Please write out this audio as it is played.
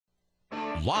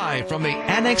Live from the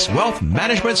Annex Wealth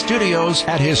Management Studios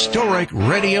at historic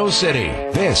Radio City,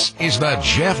 this is the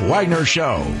Jeff Wagner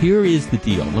Show. Here is the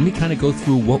deal. Let me kind of go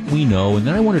through what we know, and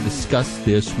then I want to discuss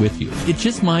this with you. It's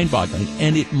just mind-boggling,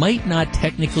 and it might not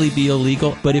technically be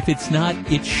illegal, but if it's not,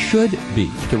 it should be.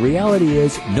 The reality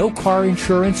is, no car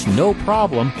insurance, no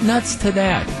problem. Nuts to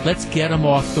that. Let's get them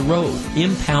off the road.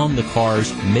 Impound the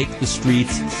cars, make the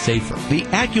streets safer. The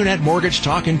AccuNet Mortgage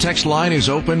Talk and Text line is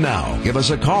open now. Give us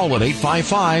a call at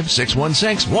 855-616-1620.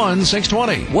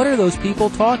 What are those people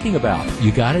talking about?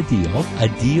 You got a deal. A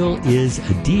deal is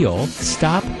a deal.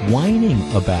 Stop whining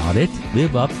about it.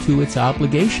 Live up to its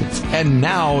obligations. And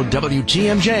now,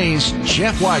 WTMJ's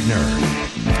Jeff Wagner.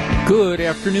 Good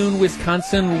afternoon,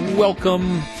 Wisconsin.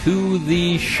 Welcome to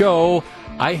the show.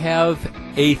 I have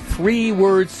a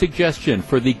 3-word suggestion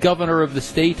for the governor of the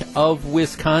state of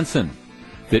Wisconsin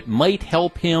that might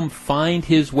help him find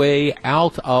his way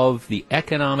out of the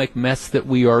economic mess that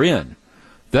we are in.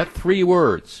 That 3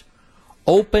 words: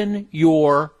 open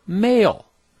your mail.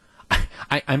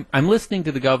 I'm listening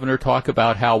to the governor talk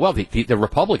about how, well, the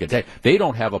Republicans, they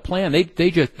don't have a plan. They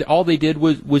just, all they did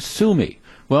was sue me.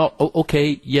 Well,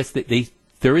 okay, yes,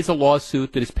 there is a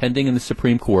lawsuit that is pending in the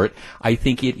Supreme Court. I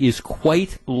think it is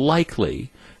quite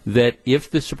likely that if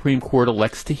the Supreme Court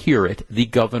elects to hear it, the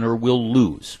governor will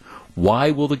lose.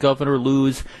 Why will the governor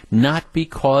lose? Not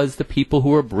because the people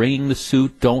who are bringing the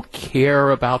suit don't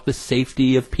care about the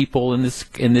safety of people in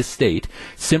this state,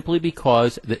 simply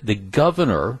because the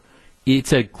governor,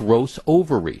 it's a gross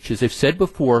overreach. As I've said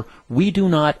before, we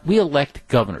elect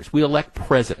governors. We elect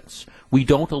presidents. We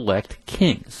don't elect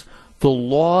kings. The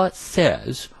law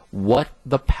says what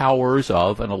the powers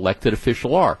of an elected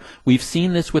official are. We've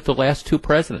seen this with the last 2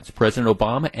 presidents, President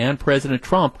Obama and President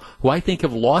Trump, who I think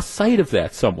have lost sight of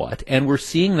that somewhat, and we're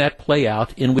seeing that play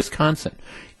out in Wisconsin.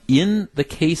 In the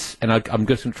case, and I'm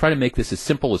just going to try to make this as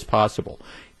simple as possible,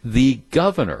 the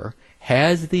governor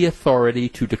has the authority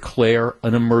to declare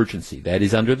an emergency. That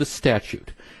is under the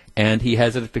statute. And he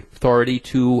has the authority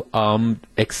to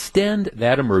extend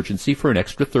that emergency for an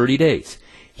extra 30 days.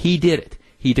 He did it.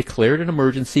 He declared an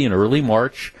emergency in early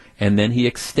March, and then he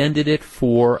extended it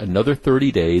for another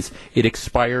 30 days. It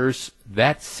expires,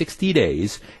 that 60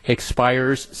 days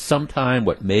expires sometime,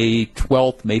 May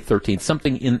 12th, May 13th,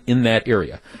 something in that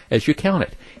area, as you count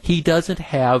it. He doesn't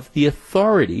have the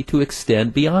authority to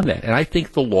extend beyond that. And I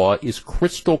think the law is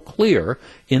crystal clear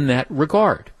in that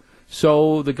regard.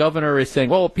 So the governor is saying,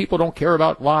 well, people don't care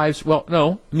about lives. Well,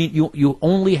 no. I mean, you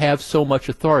only have so much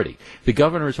authority. The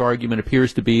governor's argument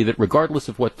appears to be that regardless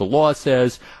of what the law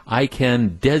says, I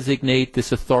can designate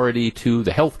this authority to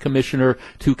the health commissioner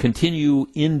to continue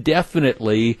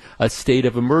indefinitely a state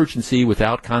of emergency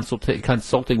without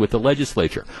consulting with the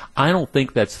legislature. I don't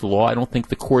think that's the law. I don't think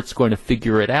the court's going to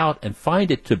figure it out and find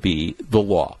it to be the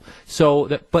law.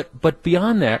 So, but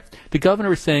beyond that, the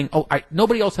governor is saying,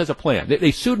 nobody else has a plan.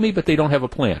 They sued me, but they don't have a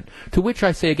plan. To which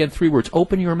I say again 3 words: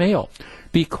 open your mail.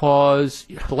 Because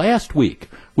last week,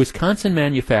 Wisconsin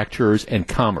Manufacturers and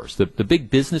Commerce, the big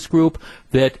business group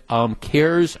that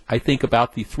cares, I think,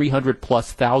 about the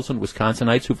 300-plus thousand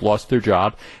Wisconsinites who've lost their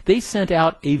job, they sent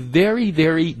out a very,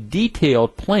 very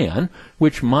detailed plan,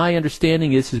 which my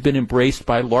understanding is has been embraced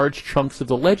by large chunks of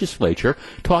the legislature,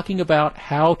 talking about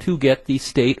how to get the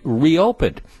state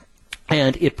reopened.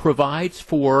 And it provides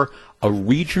for a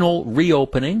regional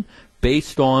reopening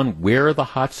based on where the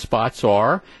hot spots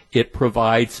are. It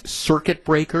provides circuit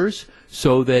breakers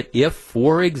so that if,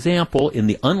 for example, in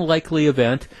the unlikely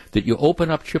event that you open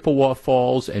up Chippewa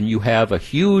Falls and you have a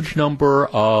huge number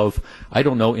of,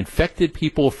 infected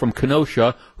people from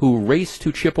Kenosha who race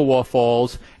to Chippewa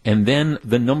Falls, and then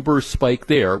the numbers spike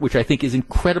there, which I think is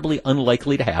incredibly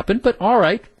unlikely to happen, but all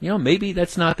right, maybe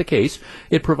that's not the case.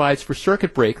 It provides for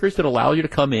circuit breakers that allow you to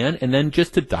come in and then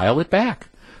just to dial it back.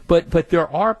 But there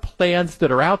are plans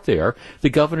that are out there. The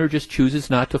governor just chooses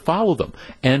not to follow them.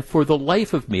 And for the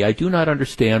life of me, I do not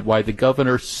understand why the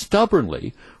governor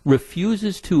stubbornly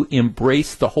refuses to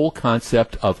embrace the whole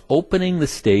concept of opening the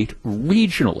state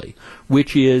regionally,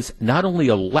 which is not only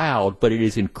allowed, but it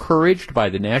is encouraged by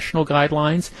the national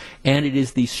guidelines, and it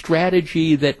is the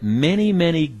strategy that many,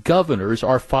 many governors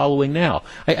are following now.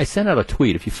 I sent out a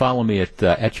tweet, if you follow me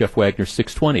at Jeff Wagner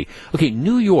 620. Okay,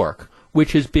 New York,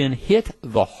 which has been hit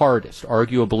the hardest,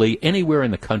 arguably, anywhere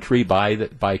in the country by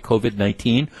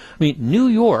COVID-19. I mean, New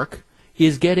York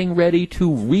is getting ready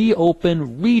to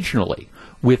reopen regionally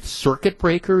with circuit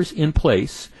breakers in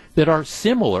place that are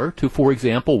similar to, for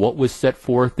example, what was set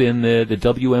forth in the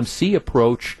WMC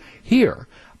approach here.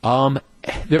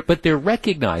 but they're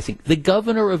recognizing, the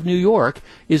governor of New York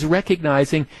is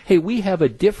recognizing, hey, we have a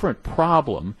different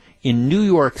problem in New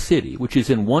York City, which is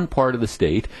in one part of the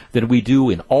state, than we do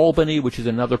in Albany, which is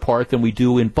another part, than we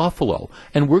do in Buffalo.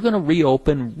 And we're going to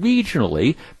reopen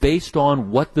regionally based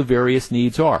on what the various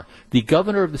needs are. The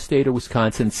governor of the state of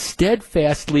Wisconsin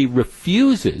steadfastly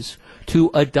refuses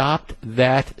to adopt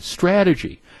that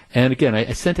strategy. And again,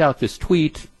 I sent out this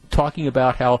tweet talking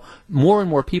about how more and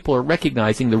more people are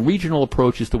recognizing the regional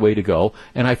approach is the way to go,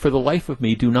 and I, for the life of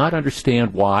me, do not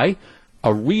understand why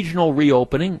a regional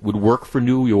reopening would work for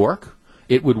New York,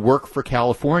 it would work for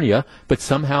California, but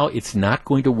somehow it's not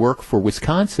going to work for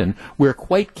Wisconsin, where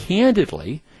quite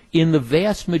candidly, in the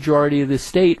vast majority of the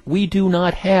state, we do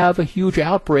not have a huge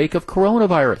outbreak of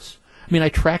coronavirus. I mean, I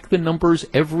track the numbers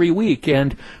every week,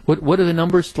 and what are the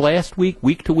numbers last week,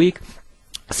 week to week?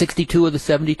 62 of the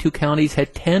 72 counties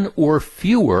had 10 or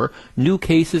fewer new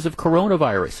cases of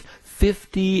coronavirus.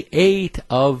 58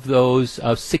 of those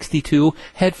 62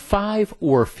 had 5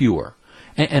 or fewer.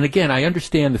 And again, I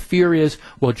understand the fear is,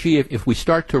 well, gee, if we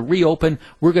start to reopen,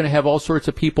 we're going to have all sorts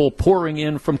of people pouring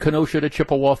in from Kenosha to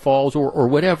Chippewa Falls or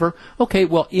whatever. Okay,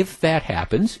 well, if that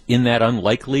happens, in that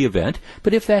unlikely event,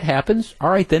 but if that happens, all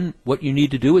right, then what you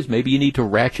need to do is maybe you need to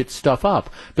ratchet stuff up.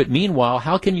 But meanwhile,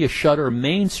 how can you shutter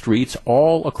main streets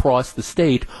all across the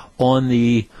state on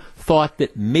the thought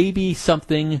that maybe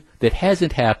something that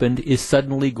hasn't happened is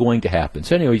suddenly going to happen?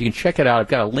 So anyway, you can check it out. I've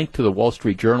got a link to the Wall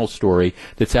Street Journal story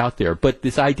that's out there. But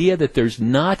this idea that there's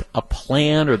not a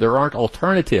plan or there aren't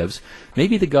alternatives,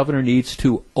 maybe the governor needs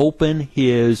to open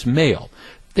his mail.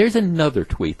 There's another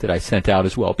tweet that I sent out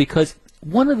as well, because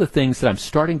one of the things that I'm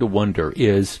starting to wonder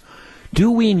is,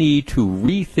 do we need to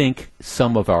rethink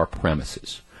some of our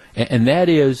premises? And that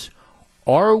is,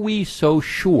 are we so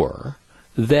sure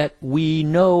that we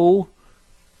know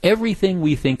everything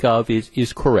we think of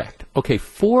is correct? Okay,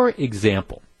 for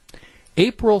example,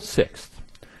 April 6th,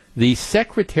 the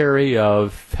Secretary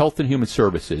of Health and Human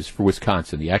Services for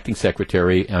Wisconsin, the acting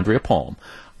secretary, Andrea Palm,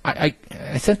 I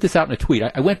sent this out in a tweet.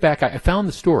 I went back, I found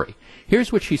the story.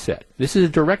 Here's what she said. This is a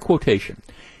direct quotation.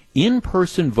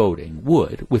 In-person voting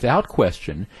would, without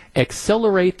question,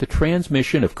 accelerate the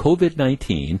transmission of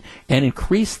COVID-19 and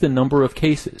increase the number of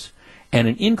cases. And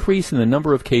an increase in the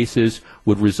number of cases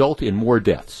would result in more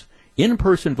deaths.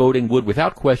 In-person voting would,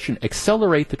 without question,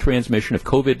 accelerate the transmission of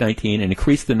COVID-19 and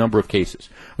increase the number of cases.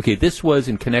 Okay, this was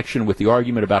in connection with the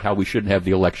argument about how we shouldn't have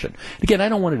the election. Again, I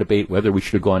don't want to debate whether we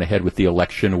should have gone ahead with the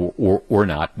election or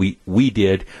not. We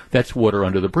did. That's water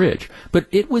under the bridge. But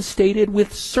it was stated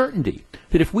with certainty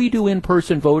that if we do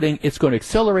in-person voting, it's going to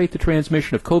accelerate the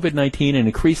transmission of COVID-19 and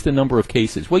increase the number of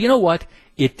cases. Well, you know what?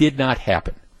 It did not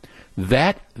happen.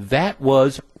 That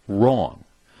was wrong.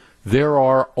 There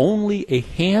are only a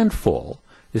handful,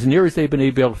 as near as they've been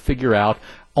able to figure out,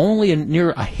 only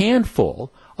near a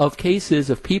handful of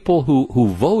cases of people who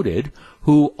voted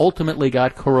who ultimately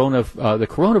got the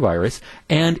coronavirus,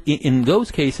 and in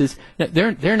those cases,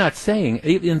 they're not saying,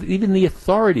 even the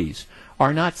authorities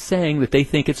are not saying that they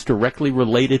think it's directly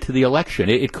related to the election.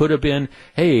 It could have been,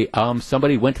 hey,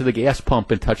 somebody went to the gas pump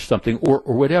and touched something or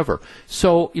whatever.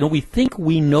 So, we think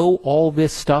we know all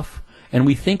this stuff, and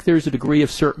we think there's a degree of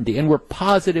certainty, and we're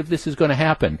positive this is going to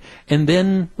happen. And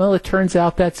then, well, it turns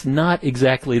out that's not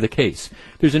exactly the case.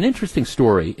 There's an interesting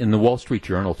story in the Wall Street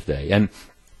Journal today, and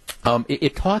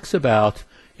it talks about,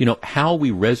 how we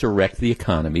resurrect the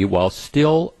economy while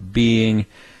still being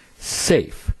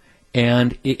safe.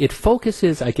 And it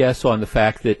focuses, I guess, on the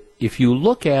fact that if you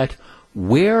look at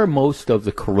where most of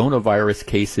the coronavirus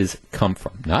cases come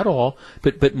from, not all,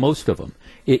 but most of them,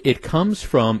 it comes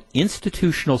from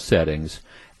institutional settings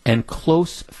and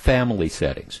close family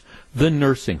settings, the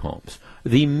nursing homes,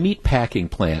 the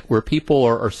meatpacking plant where people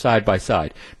are side by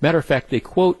side. Matter of fact, they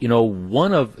quote,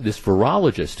 one of this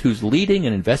virologist who's leading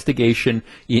an investigation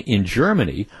in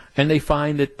Germany, and they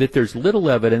find that there's little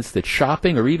evidence that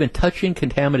shopping or even touching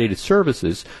contaminated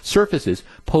surfaces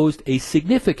posed a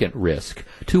significant risk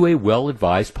to a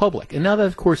well-advised public. And now that,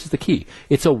 of course, is the key.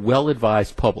 It's a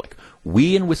well-advised public.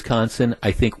 We in Wisconsin,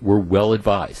 I think, were well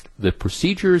advised. The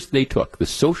procedures they took, the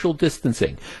social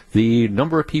distancing, the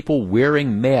number of people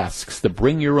wearing masks, the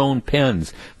bring your own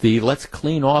pens, the let's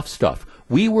clean off stuff,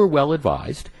 we were well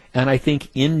advised. And I think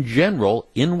in general,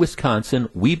 in Wisconsin,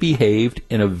 we behaved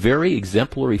in a very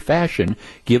exemplary fashion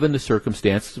given the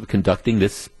circumstances of conducting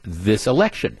this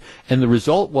election. And the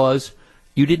result was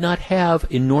you did not have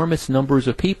enormous numbers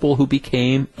of people who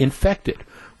became infected,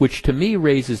 which to me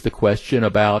raises the question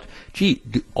about,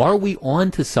 are we on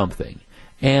to something?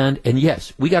 And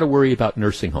yes, we got to worry about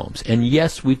nursing homes. And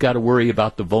yes, we've got to worry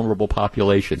about the vulnerable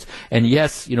populations. And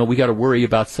yes, we got to worry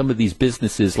about some of these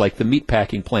businesses like the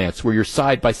meatpacking plants where you're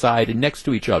side by side and next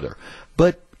to each other.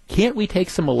 But can't we take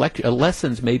some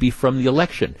lessons maybe from the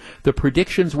election? The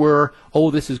predictions were,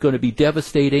 this is going to be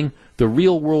devastating. The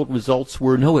real world results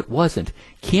were, no, it wasn't.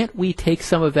 Can't we take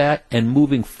some of that and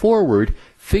moving forward,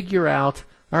 figure out,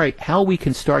 all right, how we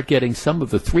can start getting some of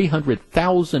the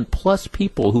 300,000 plus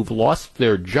people who've lost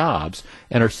their jobs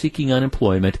and are seeking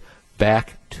unemployment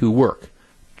back to work?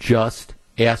 Just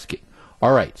asking.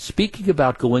 All right, speaking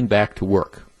about going back to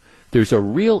work, there's a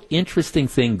real interesting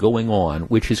thing going on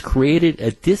which has created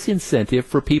a disincentive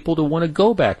for people to want to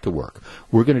go back to work.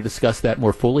 We're going to discuss that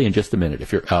more fully in just a minute.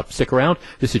 If you're stick around,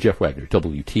 this is Jeff Wagner,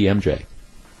 WTMJ.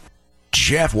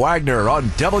 Jeff Wagner on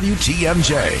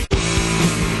WTMJ.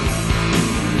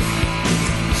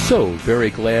 So very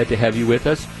glad to have you with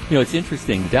us. It's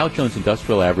interesting. The Dow Jones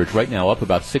Industrial Average right now up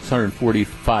about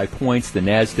 645 points. The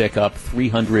NASDAQ up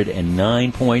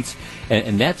 309 points.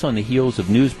 And that's on the heels of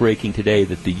news breaking today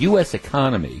that the U.S.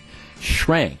 economy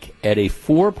shrank at a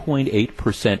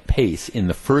 4.8% pace in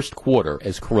the first quarter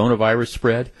as coronavirus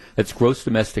spread. That's gross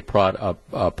domestic product. Down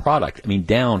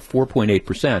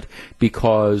 4.8%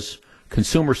 because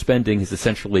consumer spending has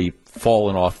essentially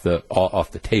fallen off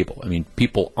the table.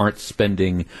 People aren't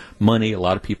spending money. A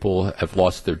lot of people have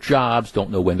lost their jobs, don't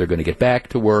know when they're going to get back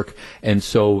to work, and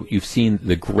so you've seen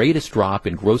the greatest drop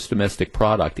in gross domestic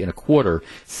product in a quarter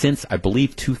since, I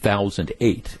believe,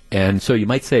 2008. And so you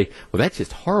might say, well, that's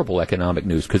just horrible economic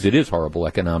news, because it is horrible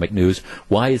economic news.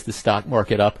 Why is the stock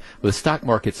market up? Well, the stock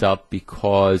market's up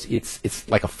because it's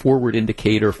like a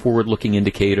forward-looking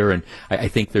indicator, and I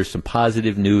think there's some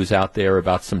positive news out there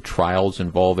about some trials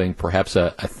involving perhaps a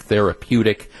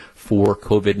therapeutic for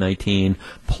COVID-19.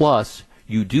 Plus,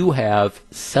 you do have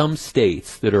some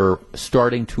states that are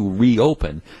starting to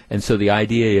reopen, and so the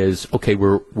idea is, okay,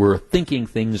 we're thinking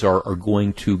things are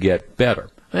going to get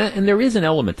better. And there is an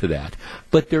element to that.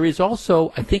 But there is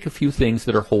also, I think, a few things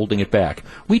that are holding it back.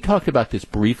 We talked about this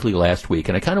briefly last week,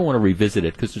 and I kind of want to revisit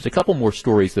it because there's a couple more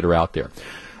stories that are out there.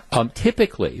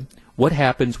 Typically, what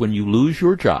happens when you lose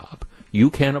your job, you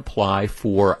can apply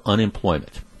for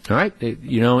unemployment. All right,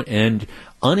 and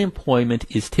unemployment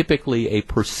is typically a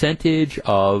percentage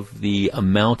of the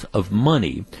amount of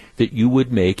money that you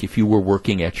would make if you were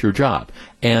working at your job.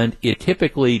 And it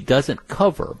typically doesn't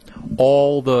cover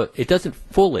it doesn't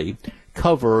fully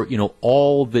cover,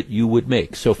 all that you would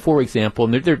make. So, for example,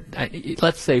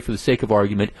 let's say for the sake of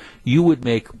argument, you would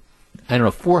make,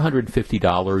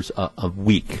 $450 a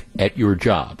week at your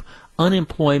job.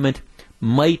 Unemployment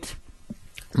might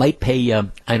pay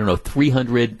you, $300,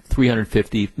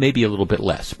 $350, maybe a little bit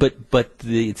less. But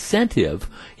the incentive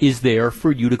is there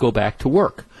for you to go back to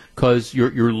work because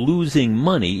you're losing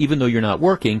money. Even though you're not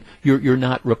working, you're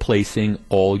not replacing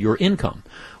all your income.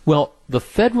 Well, the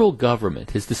federal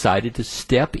government has decided to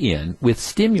step in with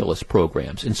stimulus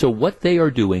programs. And so what they are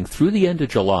doing through the end of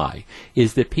July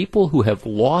is that people who have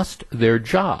lost their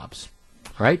jobs,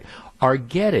 right, are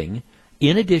getting,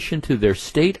 in addition to their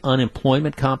state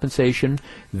unemployment compensation,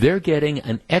 they're getting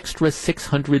an extra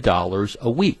 $600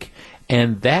 a week.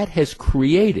 And that has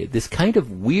created this kind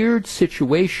of weird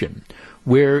situation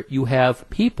where you have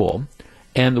people,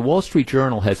 and the Wall Street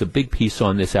Journal has a big piece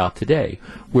on this out today,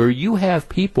 where you have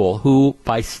people who,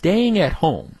 by staying at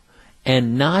home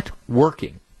and not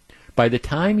working, by the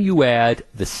time you add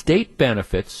the state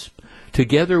benefits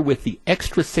together with the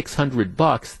extra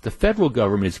 $600 the federal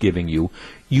government is giving you,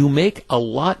 you make a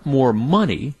lot more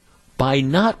money by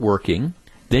not working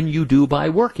than you do by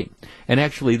working. And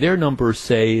actually, their numbers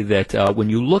say that when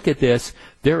you look at this,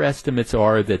 their estimates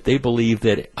are that they believe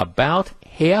that about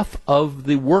half of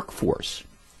the workforce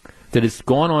that has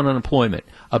gone on unemployment,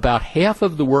 about half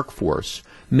of the workforce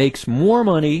makes more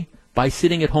money by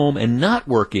sitting at home and not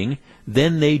working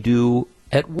than they do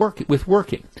at work with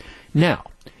working. Now,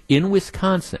 in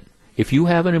Wisconsin, if you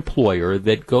have an employer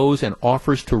that goes and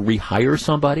offers to rehire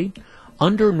somebody,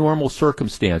 under normal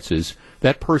circumstances,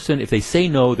 that person, if they say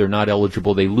no, they're not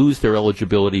eligible, they lose their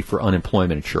eligibility for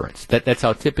unemployment insurance. That's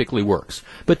how it typically works.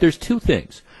 But there's two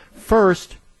things.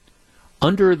 First,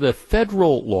 under the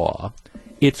federal law,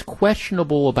 it's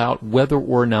questionable about whether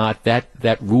or not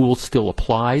that rule still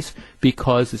applies,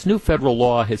 because this new federal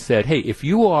law has said, hey, if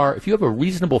you have a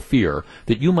reasonable fear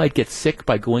that you might get sick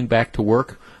by going back to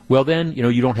work, well then,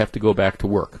 you don't have to go back to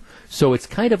work. So it's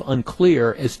kind of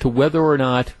unclear as to whether or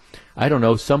not,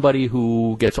 somebody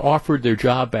who gets offered their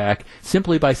job back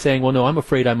simply by saying, well, no, I'm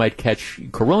afraid I might catch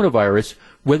coronavirus,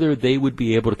 whether they would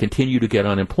be able to continue to get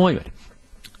unemployment.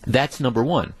 That's number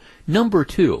one. Number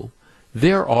two,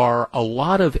 there are a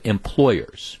lot of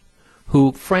employers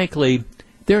who, frankly,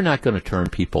 they're not going to turn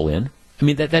people in. I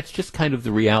mean, that's just kind of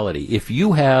the reality. If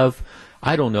you have,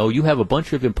 I don't know, you have a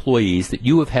bunch of employees that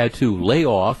you have had to lay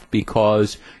off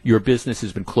because your business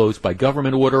has been closed by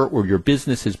government order, or your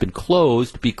business has been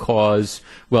closed because,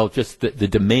 well, just the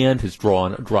demand has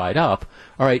dried up.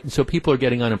 All right, and so people are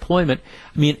getting unemployment.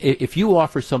 I mean, if you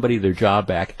offer somebody their job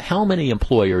back, how many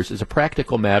employers, as a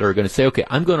practical matter, are going to say, okay,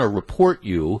 I'm going to report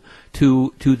you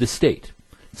to the state?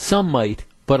 Some might,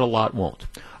 but a lot won't.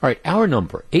 All right, our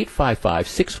number,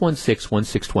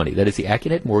 855-616-1620. That is the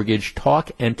Accunet Mortgage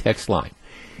talk and text line.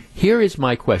 Here is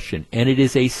my question, and it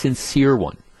is a sincere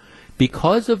one.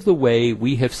 Because of the way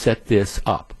we have set this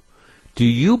up, do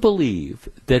you believe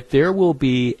that there will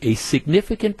be a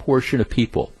significant portion of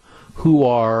people who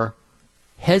are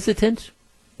hesitant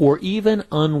or even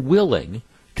unwilling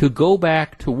to go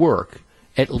back to work,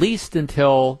 at least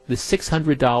until the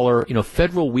 $600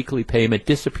 federal weekly payment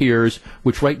disappears,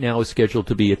 which right now is scheduled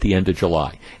to be at the end of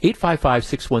July?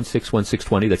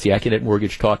 855-616-1620. That's the Accunet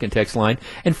Mortgage talk and text line.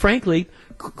 And frankly,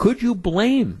 could you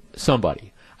blame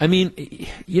somebody? I mean,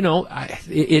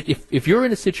 if you're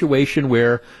in a situation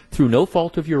where, through no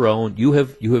fault of your own, you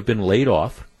have been laid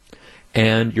off,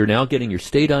 and you're now getting your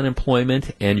state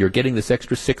unemployment, and you're getting this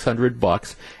extra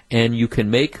 $600, and you can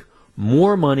make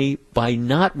more money by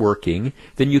not working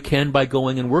than you can by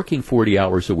going and working 40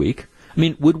 hours a week. I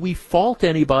mean, would we fault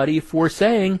anybody for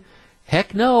saying,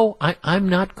 heck no, I'm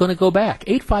not going to go back?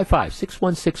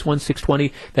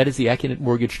 855-616-1620. That is the Accunet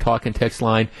Mortgage talk and text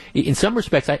line. In some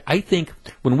respects, I think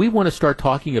when we want to start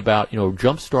talking about,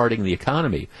 jump-starting the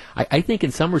economy, I think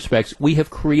in some respects we have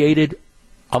created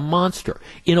a monster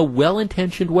in a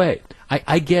well-intentioned way.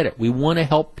 I get it. We want to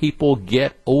help people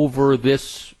get over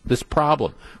this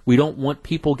problem. We don't want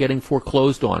people getting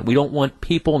foreclosed on. We don't want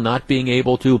people not being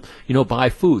able to, buy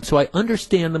food. So I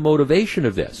understand the motivation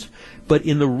of this. But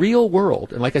in the real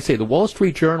world, and like I say, the Wall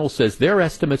Street Journal says their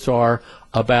estimates are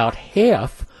about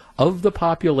half of the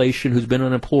population who's been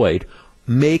unemployed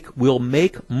will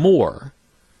make more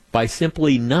by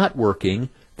simply not working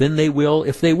than they will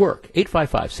if they work.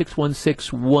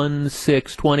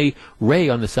 855-616-1620. Ray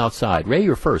on the South Side. Ray,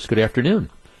 you're first. Good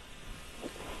afternoon.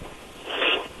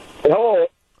 Hello.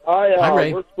 Hi,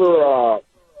 Ray.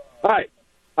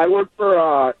 I work for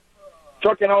a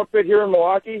trucking outfit here in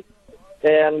Milwaukee,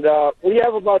 and we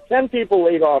have about 10 people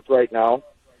laid off right now.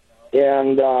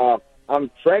 And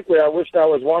frankly, I wish I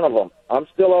was one of them. I'm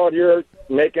still out here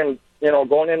making,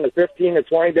 going into 15 to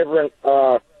 20 different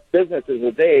businesses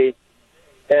a day.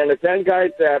 And the 10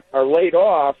 guys that are laid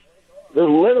off, they're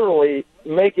literally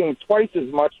making twice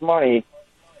as much money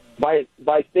by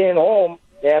staying home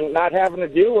and not having to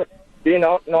deal with being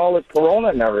out in all this corona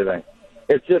and everything.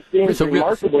 It just seems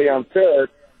remarkably unfair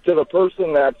to the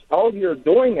person that's out here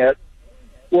doing it,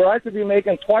 where I could be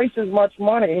making twice as much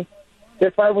money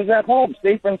if I was at home,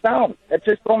 safe and sound. It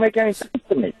just don't make any sense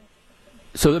to me.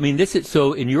 So, I mean,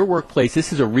 so in your workplace,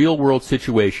 this is a real-world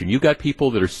situation. You've got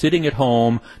people that are sitting at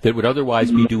home that would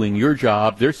otherwise be doing your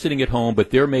job. They're sitting at home,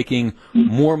 but they're making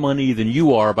more money than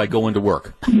you are by going to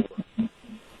work.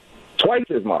 Twice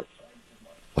as much.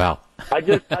 Wow. Like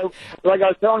I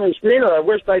was telling the screener, I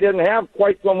wished I didn't have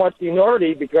quite so much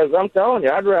seniority, because I'm telling you,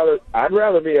 I'd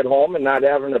rather be at home and not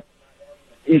having to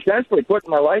essentially put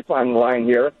my life on the line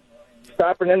here,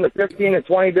 stopping into 15 to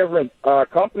 20 different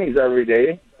companies every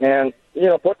day, and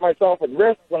put myself at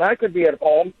risk when I could be at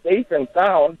home, safe and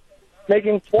sound,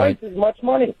 making twice as much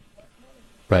money.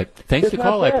 Right. Thanks for the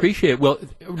call. I appreciate it.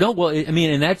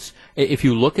 And that's, if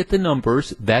you look at the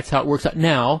numbers, that's how it works out.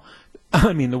 Now,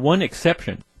 the one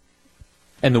exception,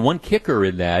 and the one kicker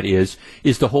in that is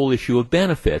the whole issue of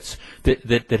benefits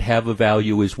that have a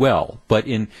value as well. But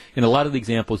in a lot of the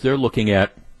examples, they're looking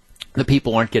at the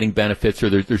people aren't getting benefits, or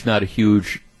there's not a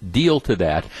huge deal to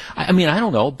that. I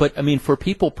don't know, but for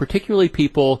people, particularly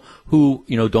people who,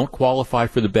 don't qualify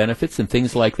for the benefits and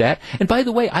things like that. And by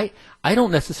the way, I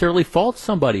don't necessarily fault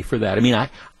somebody for that.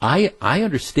 I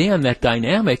understand that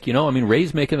dynamic,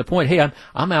 Ray's making the point, hey,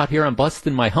 I'm out here, I'm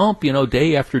busting my hump,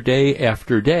 day after day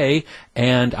after day,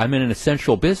 and I'm in an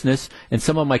essential business, and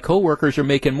some of my coworkers are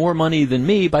making more money than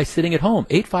me by sitting at home.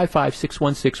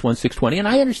 855-616-1620. And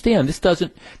I understand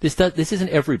this isn't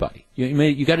everybody.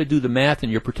 You got to do the math in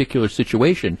your particular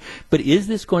situation, but is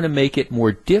this going to make it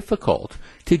more difficult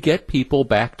to get people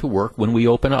back to work when we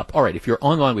open up? All right, if you're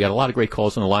on the line, we got a lot of great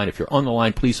calls on the line. If you're on the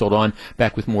line, please hold on.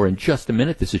 Back with more in just a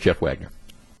minute. This is Jeff Wagner.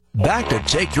 Back to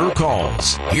take your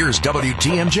calls. Here's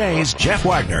WTMJ's Jeff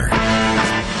Wagner.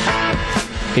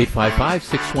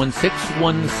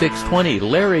 855-616-1620.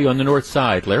 Larry on the North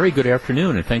Side. Larry, good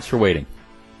afternoon, and thanks for waiting.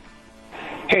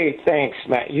 Hey, thanks,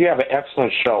 Matt. You have an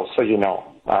excellent show, so you know.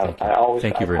 I always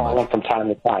call in from time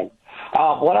to time.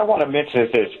 What I want to mention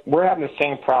is this. We're having the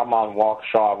same problem on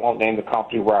Waukesha. I won't name the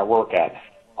company where I work at.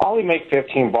 I only make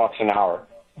 $15 an hour,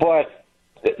 but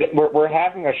we're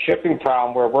having a shipping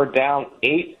problem where we're down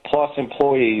 8+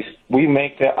 employees. We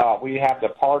have the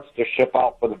parts to ship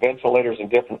out for the ventilators and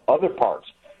different other parts.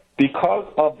 Because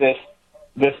of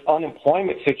this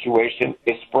unemployment situation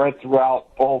is spread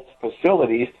throughout both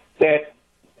facilities, that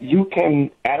you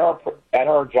can, at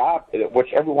our job,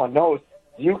 which everyone knows,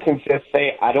 you can just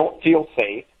say, I don't feel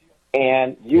safe,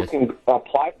 and you can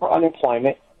apply for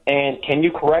unemployment. And can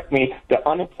you correct me? The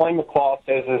unemployment clause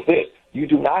says is this: you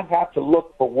do not have to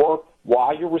look for work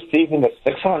while you're receiving the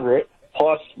 $600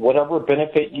 plus whatever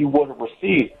benefit you would have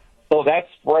received. So that's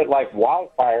spread like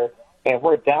wildfire, and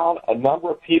we're down a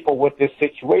number of people with this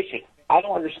situation. I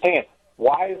don't understand.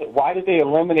 Why did they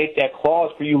eliminate that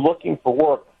clause for you looking for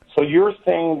work? So you're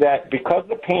saying that because of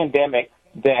the pandemic,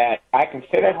 that I can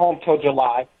sit at home till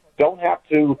July, don't have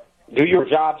to do your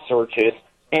job searches,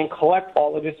 and collect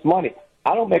all of this money.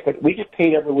 We get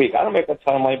paid every week. I don't make a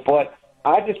ton of money, but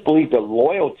I just believe the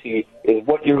loyalty is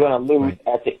what you're going to lose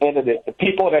at the end of this. The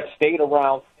people that stayed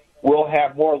around will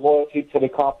have more loyalty to the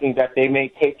company, that they may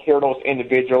take care of those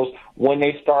individuals when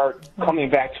they start coming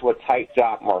back to a tight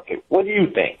job market. What do you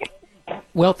think?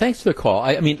 Well, thanks for the call.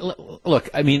 I mean, look,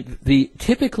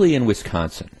 typically in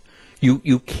Wisconsin,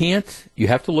 you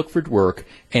have to look for work,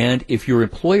 and if your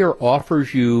employer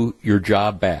offers you your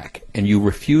job back and you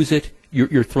refuse it,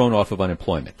 you're thrown off of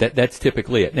unemployment. That's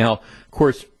typically it. Now, of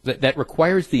course, that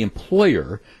requires the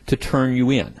employer to turn you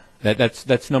in.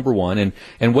 That's number one.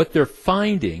 And what they're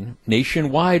finding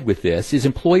nationwide with this is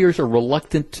employers are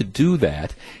reluctant to do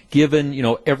that, given,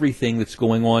 everything that's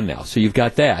going on now. So you've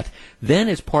got that. Then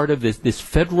as part of this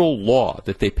federal law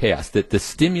that they passed, that the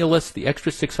stimulus, the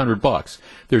extra $600,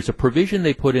 there's a provision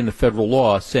they put in the federal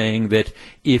law saying that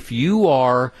if you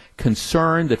are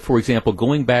concerned that, for example,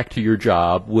 going back to your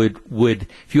job would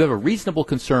if you have a reasonable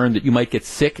concern that you might get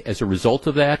sick as a result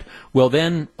of that, well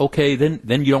then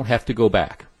you don't have to go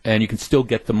back, and you can still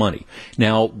get the money.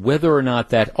 Now, whether or not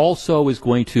that also is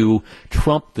going to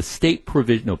trump the state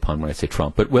provision, no pun when I say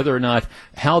trump, but whether or not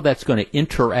how that's going to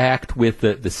interact with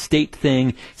the state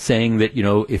thing, saying that,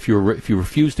 if you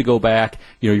refuse to go back,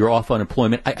 you're off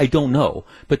unemployment, I don't know.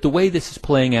 But the way this is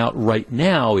playing out right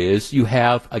now is you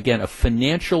have, again, a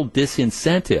financial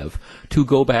disincentive to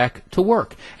go back to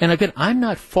work. And again, I'm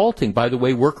not faulting, by the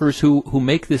way, workers who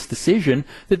make this decision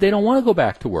that they don't want to go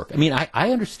back to work. I mean,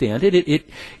 I understand it.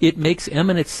 It makes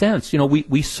eminent sense.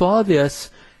 We saw this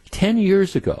 10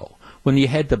 years ago when you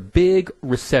had the big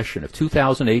recession of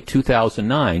 2008,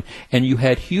 2009, and you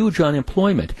had huge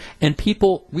unemployment, and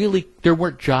people really, there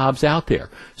weren't jobs out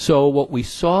there. So what we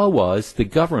saw was the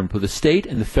government, the state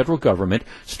and the federal government,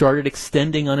 started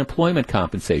extending unemployment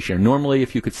compensation. Normally,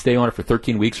 if you could stay on it for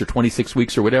 13 weeks or 26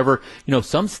 weeks or whatever,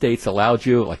 some states allowed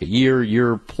you like a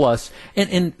year plus,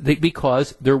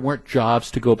 because there weren't jobs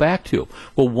to go back to.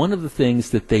 Well, one of the things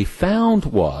that they found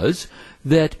was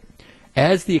that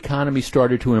as the economy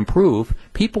started to improve,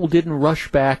 people didn't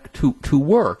rush back to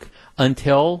work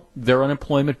until their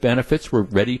unemployment benefits were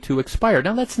ready to expire.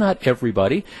 Now, that's not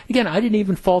everybody. Again, I didn't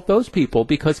even fault those people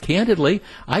because, candidly,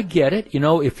 I get it.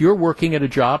 If you're working at a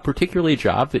job, particularly a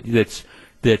job that's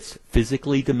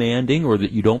physically demanding or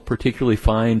that you don't particularly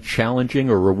find challenging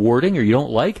or rewarding or you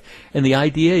don't like, and the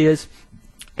idea is,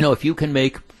 if you can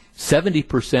make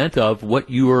 70% of what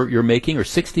you're making or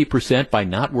 60% by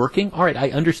not working, all right, I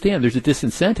understand there's a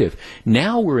disincentive.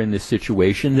 Now we're in this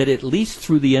situation that at least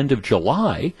through the end of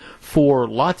July, for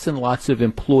lots and lots of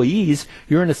employees,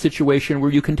 you're in a situation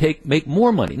where you can make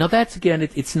more money. Now that's, again,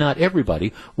 it's not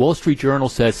everybody. Wall Street Journal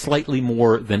says slightly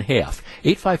more than half.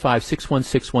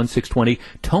 855-616-1620.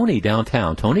 Tony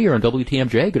downtown. Tony, you're on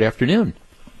WTMJ. Good afternoon.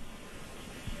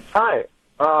 Hi.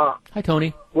 Hi,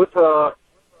 Tony. With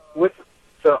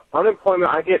the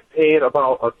unemployment, I get paid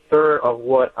about a third of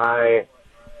what I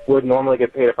would normally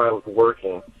get paid if I was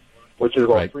working, which is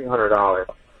about $300.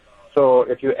 So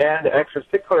if you add the extra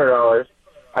 $600,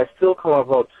 I still come up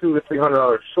about $200 to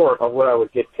 $300 short of what I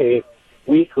would get paid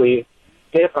weekly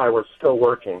if I were still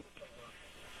working.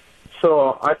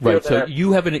 So I feel that. So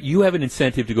you have an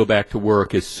incentive to go back to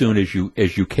work as soon as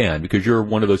you can, because you're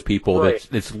one of those people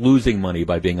that's losing money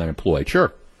by being unemployed.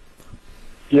 Sure.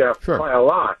 Yeah, sure. By a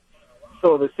lot.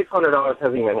 So the $600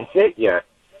 hasn't even hit yet.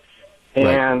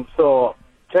 And so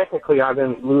technically I've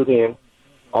been losing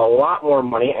a lot more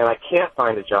money, and I can't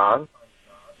find a job.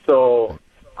 So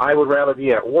I would rather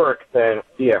be at work than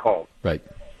be at home. Right.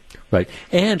 Right.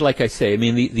 And like I say, I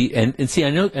mean,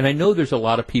 I know there's a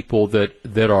lot of people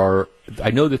that are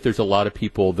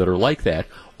like that.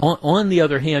 On the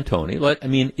other hand, Tony,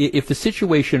 if the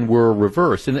situation were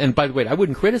reversed, and by the way, I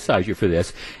wouldn't criticize you for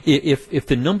this, if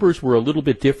the numbers were a little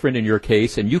bit different in your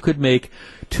case and you could make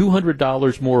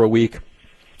 $200 more a week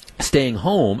staying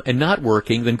home and not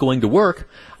working than going to work,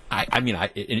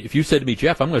 if you said to me,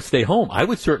 Jeff, I'm going to stay home, I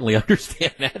would certainly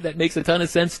understand that. That makes a ton of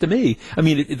sense to me. I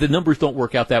mean, the numbers don't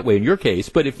work out that way in your case,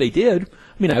 but if they did,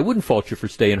 I wouldn't fault you for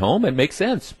staying home. It makes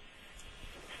sense.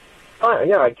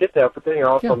 Yeah, I get that, but then you're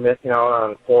also missing out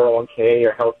on 401k,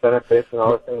 your health benefits, and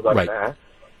all those things like that.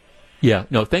 Yeah,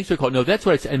 no, thanks for the call. No, that's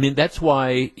what that's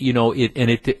why,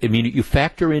 you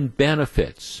factor in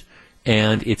benefits,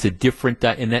 and it's a different,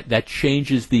 and that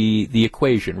changes the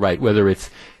equation, right? Whether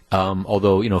it's,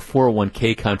 although,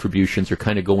 401k contributions are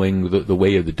kind of going the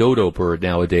way of the dodo bird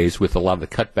nowadays with a lot of the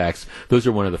cutbacks. Those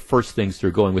are one of the first things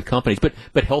they're going with companies.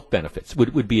 But health benefits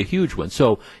would be a huge one.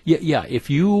 So, yeah,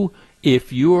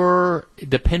 if you're,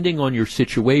 depending on your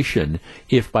situation,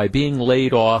 if by being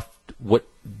laid off,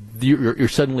 you're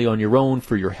suddenly on your own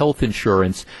for your health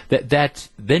insurance,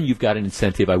 then you've got an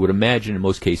incentive, I would imagine, in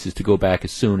most cases, to go back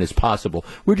as soon as possible.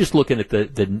 We're just looking at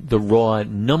the raw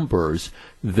numbers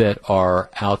that are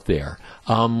out there.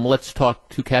 Let's talk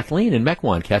to Kathleen in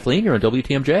Mequon. Kathleen, you're on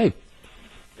WTMJ.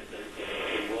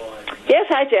 Yes,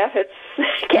 hi, Jeff. It's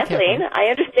Kathleen. I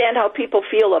understand how people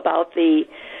feel about the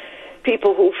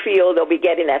people who feel they'll be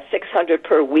getting that $600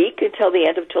 per week until the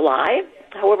end of July.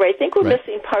 However, I think we're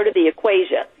missing part of the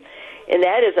equation, and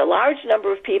that is a large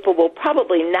number of people will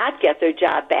probably not get their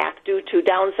job back due to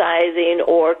downsizing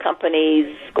or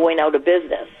companies going out of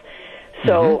business.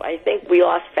 So I think we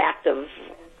lost the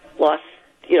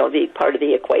part of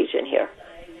the equation here.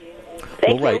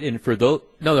 Thank you. Right, and for those,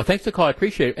 no, thanks for the call. I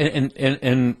appreciate it,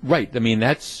 and right. I mean,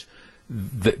 that's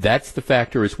the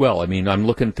factor as well. I mean, I'm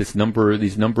looking at these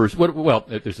numbers. Well,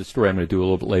 there's a story I'm going to do a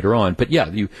little bit later on. But yeah,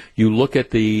 you look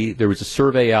at there was a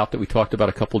survey out that we talked about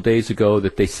a couple of days ago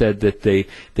that they said that they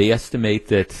estimate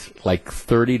that like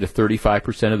 30 to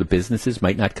 35% of the businesses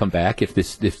might not come back if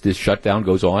this shutdown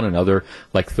goes on another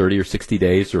like 30 or 60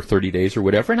 days or 30 days or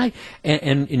whatever.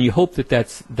 And you hope that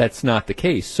that's not the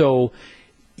case. So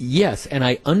yes, and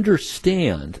I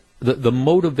understand the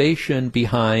motivation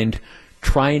behind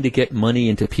trying to get money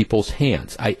into people's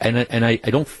hands. I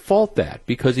don't fault that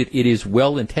because it is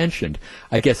well-intentioned.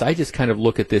 I guess I just kind of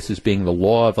look at this as being the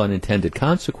law of unintended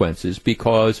consequences,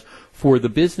 because for the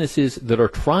businesses that are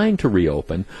trying to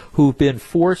reopen, who've been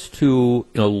forced to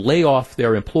lay off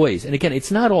their employees, and again,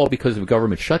 it's not all because of a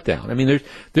government shutdown. I mean,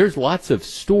 there's lots of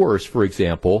stores, for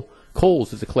example.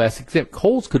 Kohl's is a classic example.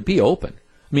 Kohl's could be open.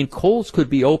 I mean, Kohl's could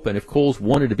be open if Kohl's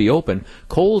wanted to be open.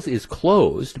 Kohl's is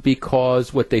closed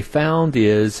because what they found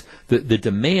is the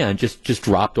demand just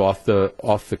dropped off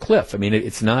the cliff. I mean,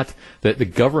 it's not that the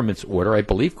government's order. I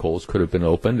believe Kohl's could have been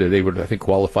open. They would, I think,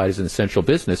 qualified as an essential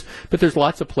business. But there's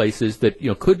lots of places that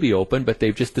could be open, but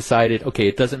they've just decided, okay,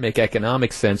 it doesn't make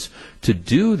economic sense to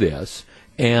do this.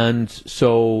 And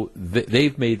so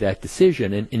they've made that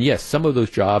decision. And yes, some of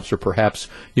those jobs are perhaps,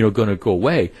 going to go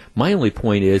away. My only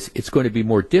point is it's going to be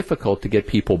more difficult to get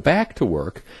people back to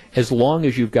work as long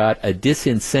as you've got a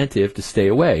disincentive to stay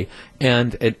away.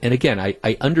 And again,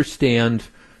 I understand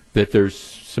that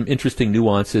there's some interesting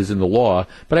nuances in the law,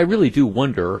 but I really do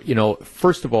wonder,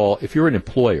 first of all, if you're an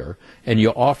employer and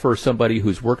you offer somebody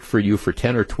who's worked for you for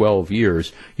 10 or 12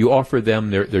 years, you offer them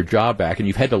their job back, and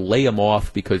you've had to lay them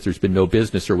off because there's been no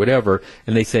business or whatever,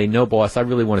 and they say, "No, boss, I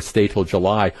really want to stay till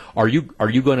July." Are you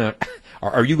going to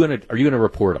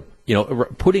report them?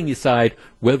 Putting aside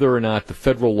whether or not the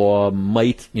federal law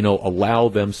might, allow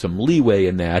them some leeway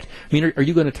in that. I mean, are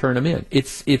you going to turn them in?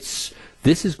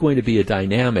 This is going to be a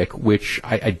dynamic which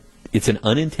it's an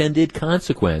unintended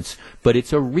consequence, but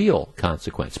it's a real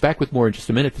consequence. Back with more in just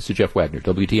a minute. This is Jeff Wagner,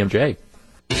 WTMJ.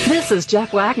 This is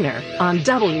Jeff Wagner on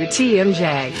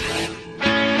WTMJ.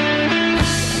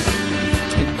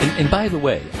 And by the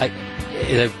way, I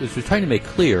was trying to make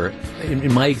clear,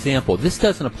 in my example, this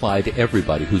doesn't apply to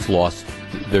everybody who's lost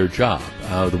their job.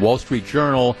 The Wall Street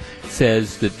Journal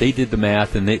says that they did the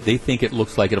math, and they think it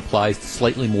looks like it applies to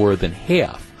slightly more than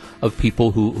half of people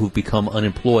who've become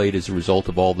unemployed as a result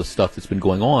of all the stuff that's been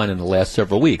going on in the last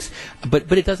several weeks.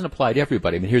 But it doesn't apply to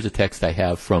everybody. I mean, here's a text I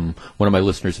have from one of my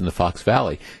listeners in the Fox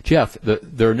Valley. Jeff,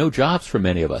 there are no jobs for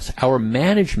many of us. Our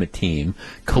management team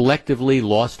collectively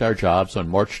lost our jobs on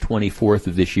March 24th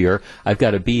of this year. I've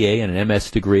got a BA and an MS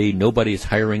degree. Nobody is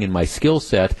hiring in my skill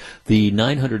set. The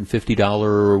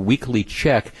 $950 weekly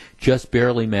check just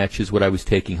barely matches what I was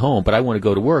taking home, but I want to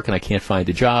go to work and I can't find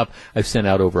a job. I've sent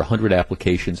out over 100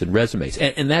 applications and and resumes,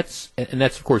 and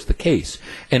that's of course the case.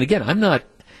 And again, I'm not.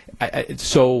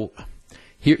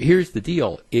 Here's the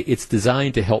deal. It's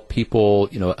designed to help people,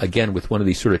 again, with one of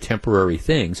these sort of temporary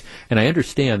things. And I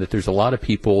understand that there's a lot of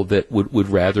people that would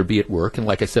rather be at work. And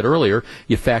like I said earlier,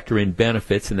 you factor in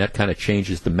benefits, and that kind of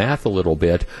changes the math a little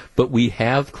bit. But we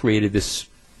have created this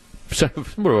sort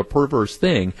of a perverse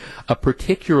thing,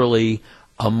 particularly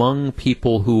among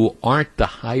people who aren't the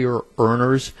higher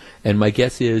earners. And my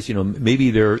guess is, maybe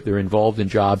they're involved in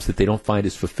jobs that they don't find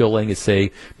as fulfilling as,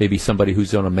 say, maybe somebody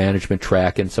who's on a management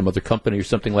track in some other company or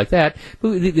something like that.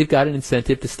 But they've got an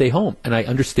incentive to stay home. And I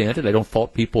understand it. I don't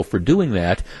fault people for doing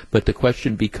that. But the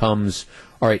question becomes,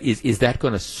 all right, is that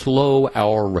going to slow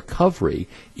our recovery?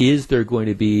 Is there going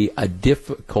to be a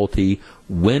difficulty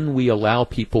when we allow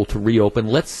people to reopen?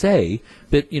 Let's say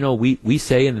that, we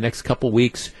say in the next couple of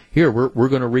weeks, here, we're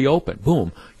going to reopen.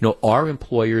 Boom. Our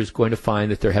employer is going to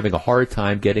find that they're having a hard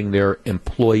time getting their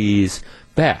employees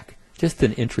back. Just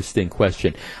an interesting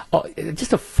question.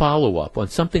 Just a follow-up on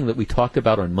something that we talked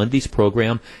about on Monday's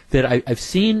program that I've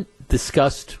seen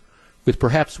discussed with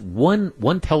perhaps one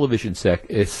television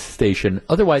station.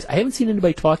 Otherwise, I haven't seen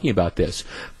anybody talking about this.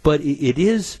 But it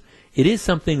is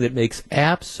something that makes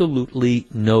absolutely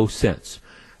no sense.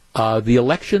 The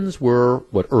elections were,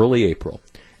 early April.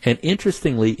 And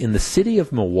interestingly, in the city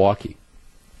of Milwaukee,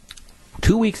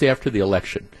 2 weeks after the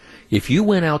election, if you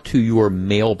went out to your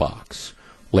mailbox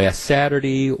last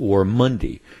Saturday or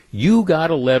Monday, you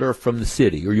got a letter from the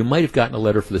city, or you might have gotten a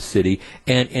letter from the city,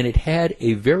 and it had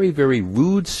a very, very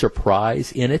rude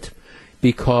surprise in it,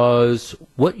 because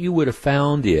what you would have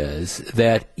found is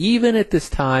that even at this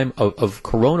time of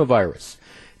coronavirus,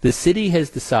 the city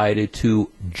has decided to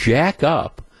jack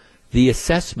up the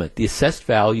assessed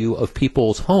value of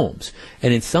people's homes.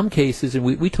 And in some cases, and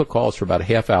we took calls for about a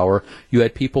half hour, you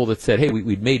had people that said, hey,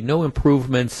 we'd made no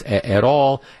improvements at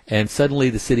all, and suddenly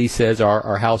the city says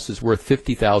our house is worth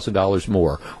 $50,000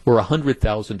 more, or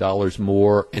 $100,000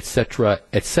 more, et cetera,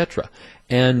 et cetera.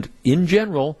 And in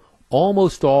general,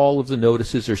 almost all of the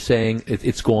notices are saying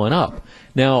it's going up.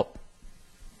 Now,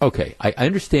 okay, I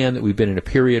understand that we've been in a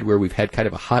period where we've had kind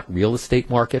of a hot real estate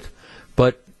market,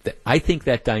 but I think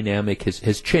that dynamic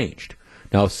has changed.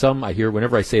 Now,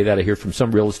 whenever I say that, I hear from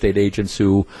some real estate agents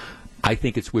who I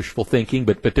think it's wishful thinking,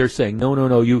 but they're saying,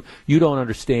 no, you don't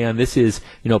understand. This is,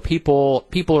 people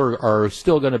are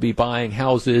still going to be buying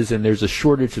houses, and there's a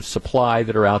shortage of supply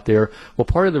that are out there. Well,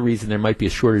 part of the reason there might be a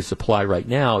shortage of supply right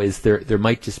now is there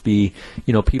might just be,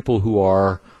 people who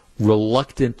are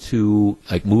reluctant to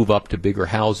move up to bigger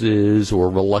houses,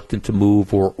 or reluctant to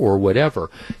move, or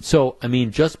whatever. So,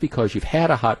 just because you've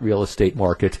had a hot real estate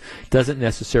market doesn't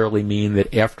necessarily mean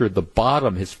that after the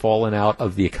bottom has fallen out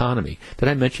of the economy. Did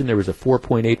I mention there was a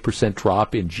 4.8%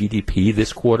 drop in GDP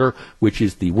this quarter, which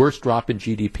is the worst drop in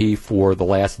GDP for the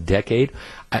last decade?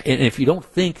 And if you don't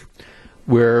think,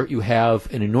 where you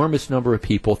have an enormous number of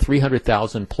people,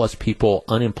 300,000 plus people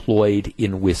unemployed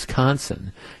in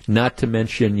Wisconsin, not to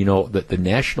mention, the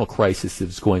national crisis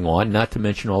that's going on, not to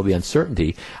mention all the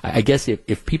uncertainty. I guess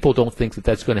if people don't think that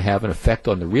that's going to have an effect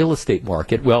on the real estate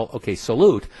market, well, okay,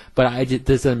 salute, but it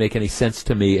doesn't make any sense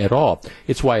to me at all.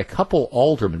 It's why a couple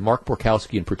aldermen, Mark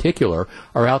Borkowski in particular,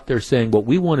 are out there saying what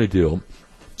we want to do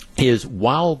is,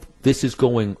 while this is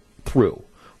going through,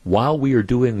 while we are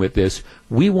doing with this,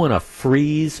 we want to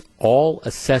freeze all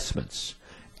assessments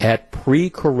at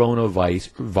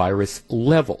pre-coronavirus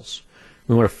levels.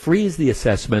 We want to freeze the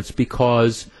assessments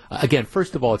because, again,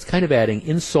 first of all, it's kind of adding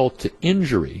insult to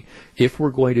injury if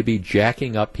we're going to be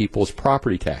jacking up people's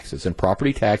property taxes. And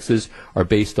property taxes are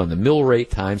based on the mill rate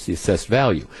times the assessed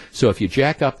value. So if you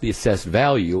jack up the assessed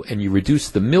value and you reduce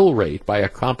the mill rate by a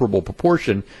comparable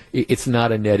proportion, it's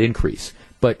not a net increase.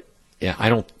 But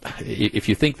yeah, if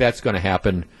you think that's going to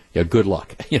happen, good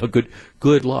luck.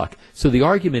 Good luck. So the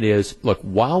argument is, look,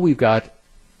 while we've got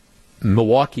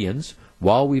Milwaukeeans,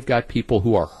 while we've got people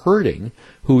who are hurting,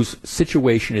 whose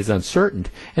situation is uncertain,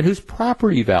 and whose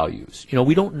property values,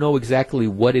 we don't know exactly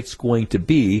what it's going to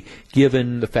be,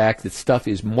 given the fact that stuff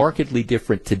is markedly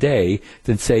different today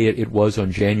than, say, it was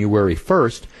on January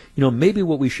 1st. Maybe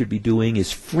what we should be doing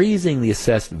is freezing the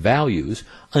assessed values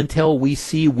until we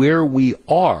see where we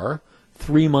are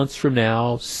 3 months from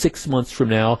now, 6 months from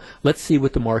now. Let's see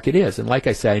what the market is. And like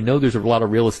I say, I know there's a lot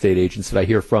of real estate agents that I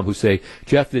hear from who say,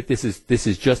 Jeff, that this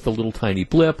is just a little tiny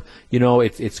blip.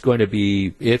 It's going to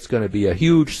be a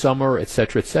huge summer, et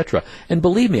cetera, et cetera. And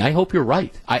believe me, I hope you're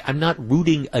right. I'm not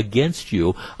rooting against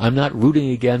you. I'm not rooting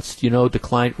against,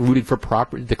 rooting for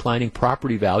declining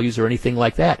property values or anything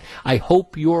like that. I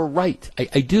hope you're right.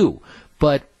 I do.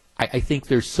 But I think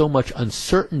there's so much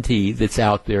uncertainty that's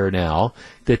out there now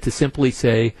that to simply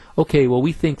say, okay, well,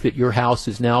 we think that your house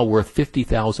is now worth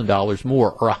 $50,000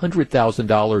 more or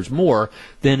 $100,000 more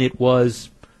than it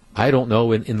was, I don't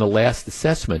know, in the last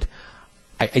assessment.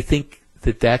 I think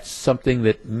that that's something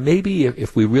that maybe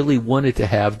if we really wanted to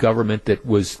have government that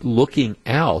was looking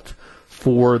out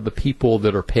for the people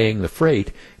that are paying the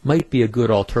freight, might be a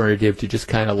good alternative to just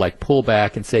kind of like pull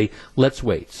back and say, let's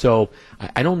wait. So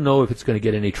I don't know if it's going to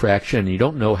get any traction. You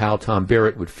don't know how Tom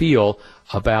Barrett would feel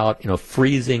about,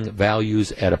 freezing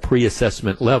values at a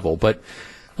pre-assessment level. But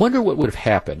wonder what would have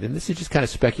happened, and this is just kind of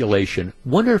speculation,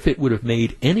 wonder if it would have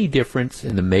made any difference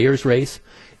in the mayor's race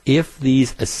if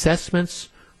these assessments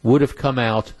would have come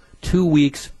out 2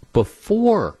 weeks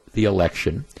before the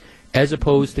election as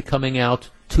opposed to coming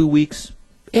out 2 weeks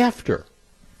after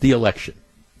the election.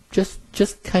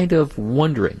 Just kind of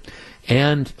wondering.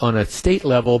 And on a state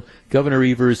level, Governor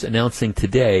Evers announcing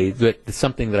today that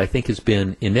something that I think has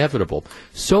been inevitable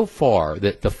so far,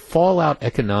 that the fallout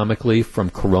economically from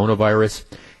coronavirus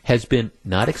has been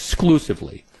not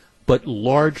exclusively, but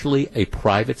largely a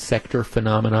private sector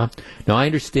phenomena. Now, I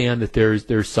understand that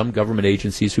there's some government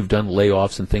agencies who've done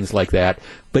layoffs and things like that,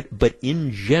 but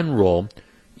in general,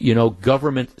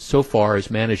 government so far has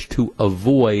managed to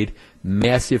avoid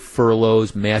massive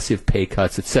furloughs, massive pay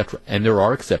cuts, etc. And there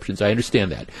are exceptions, I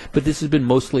understand that. But this has been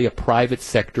mostly a private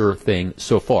sector thing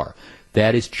so far.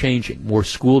 That is changing. More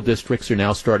school districts are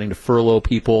now starting to furlough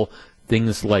people,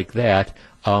 things like that.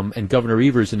 And Governor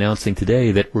Evers announcing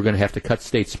today that we're going to have to cut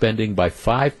state spending by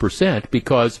 5%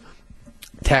 because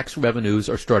tax revenues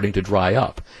are starting to dry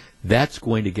up. That's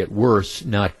going to get worse,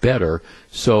 not better.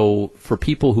 So for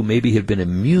people who maybe have been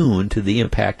immune to the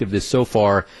impact of this so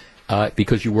far,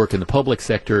 because you work in the public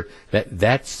sector,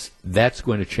 that's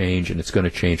going to change, and it's going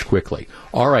to change quickly.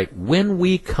 All right, when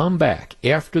we come back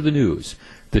after the news,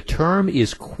 the term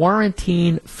is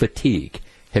quarantine fatigue.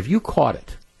 Have you caught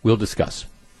it? We'll discuss.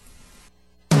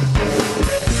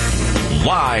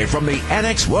 Live from the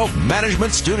Annex Wealth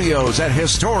Management Studios at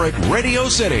historic Radio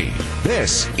City,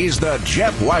 this is the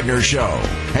Jeff Wagner Show.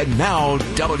 And now,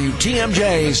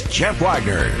 WTMJ's Jeff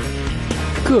Wagner.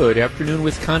 Good afternoon,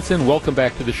 Wisconsin. Welcome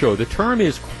back to the show. The term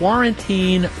is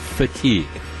quarantine fatigue.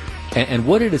 And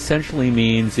what it essentially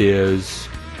means is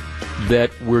that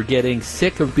we're getting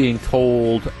sick of being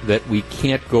told that we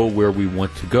can't go where we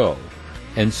want to go.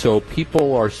 And so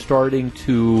people are starting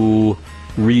to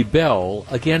rebel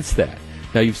against that.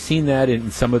 Now, you've seen that in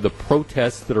some of the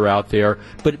protests that are out there,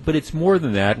 but it's more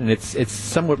than that, and it's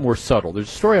somewhat more subtle. There's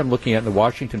a story I'm looking at in the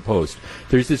Washington Post.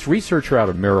 There's this researcher out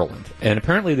of Maryland, and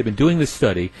apparently they've been doing this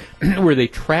study where they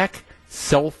track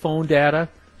cell phone data.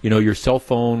 Your cell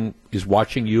phone is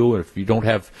watching you, and if you don't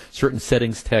have certain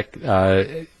settings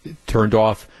turned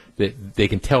off, that they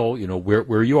can tell,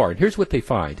 where you are. And here's what they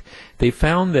find. They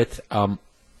found that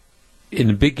in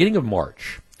the beginning of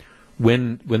March,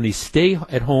 when these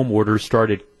stay-at-home orders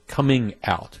started coming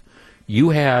out,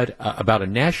 you had about a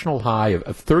national high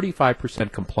of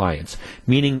 35% compliance,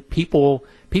 meaning people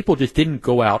just didn't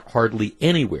go out hardly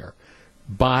anywhere.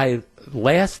 By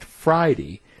last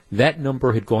Friday, that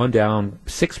number had gone down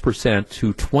 6%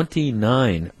 to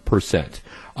 29%.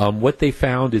 What they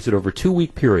found is that over a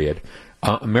 2-week period,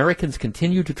 Americans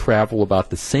continued to travel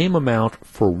about the same amount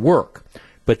for work,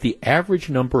 but the average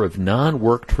number of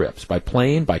non-work trips by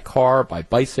plane, by car, by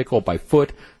bicycle, by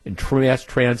foot, and mass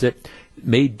transit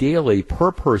made daily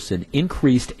per person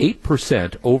increased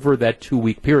 8% over that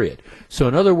 2-week period. So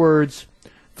in other words,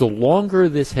 the longer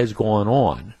this has gone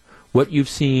on, what you've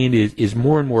seen is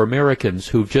more and more Americans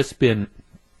who've just been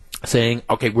saying,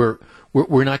 okay, we're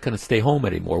not going to stay home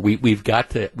anymore. We've got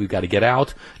to get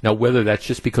out. Now, whether that's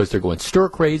just because they're going stir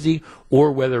crazy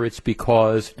or whether it's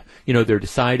because, they're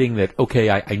deciding that, okay,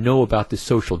 I know about this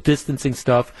social distancing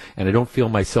stuff and I don't feel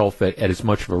myself at as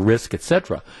much of a risk,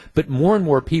 etc. But more and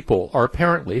more people are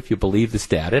apparently, if you believe this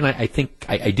data, and I think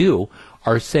I do,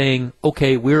 are saying,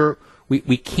 okay,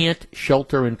 we can't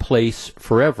shelter in place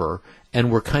forever, and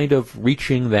we're kind of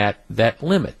reaching that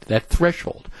limit, that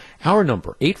threshold. Our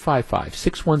number,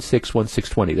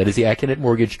 855-616-1620. That is the Acunet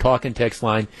Mortgage talk and text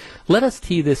line. Let us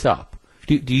tee this up.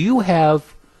 Do you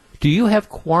have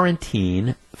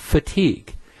quarantine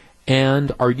fatigue?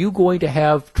 And are you going to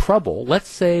have trouble? Let's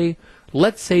say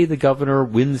the governor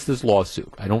wins this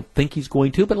lawsuit. I don't think he's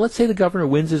going to, but let's say the governor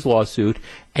wins his lawsuit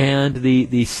and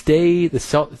the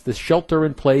shelter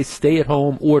in place, stay at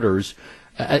home orders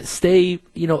stay,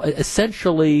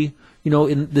 essentially,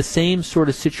 in the same sort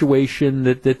of situation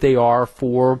that they are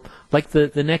for, like,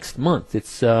 the next month.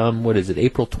 It's,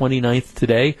 April 29th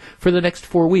today, for the next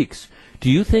 4 weeks. Do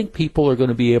you think people are going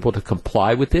to be able to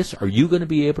comply with this? Are you going to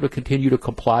be able to continue to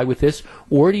comply with this?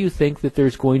 Or do you think that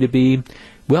there's going to be,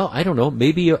 well, I don't know,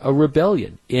 maybe a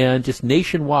rebellion? And just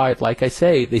nationwide, like I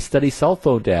say, they study cell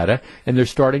phone data, and they're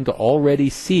starting to already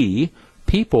see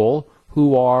people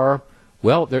who are,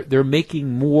 well, they're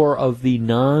making more of the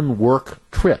non-work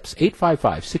trips.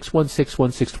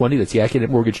 855-616-1620. That's the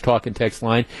Accident Mortgage Talk and Text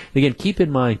line. And again, keep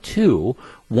in mind, too,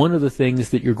 one of the things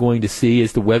that you're going to see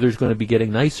is the weather's going to be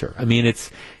getting nicer. I mean, it's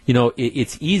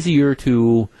easier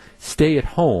to stay at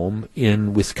home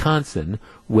in Wisconsin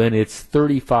when it's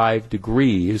 35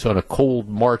 degrees on a cold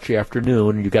March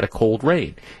afternoon and you've got a cold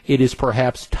rain. It is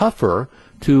perhaps tougher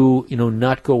to,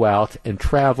 not go out and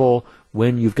travel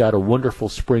when you've got a wonderful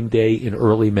spring day in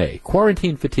early May.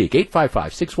 Quarantine fatigue,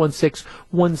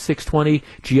 855-616-1620.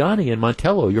 Gianni in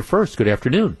Montello, you're first. Good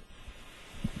afternoon.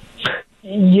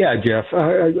 Yeah, Jeff,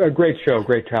 a great show,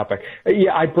 great topic.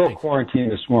 Yeah, I broke quarantine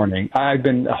this morning. I've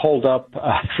been holed up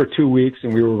for 2 weeks,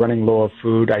 and we were running low of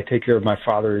food. I take care of my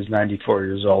father, who's 94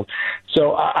 years old.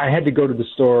 So I had to go to the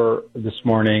store this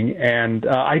morning, and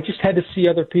I just had to see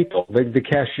other people, the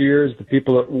cashiers, the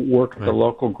people that work at the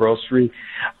local grocery.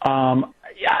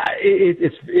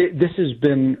 This has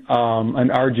been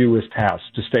an arduous task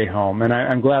to stay home, and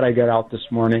I'm glad I got out this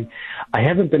morning. I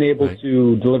haven't been able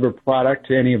to deliver product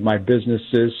to any of my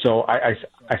businesses, so I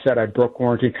said I broke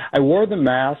quarantine. I wore the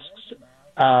masks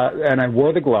and I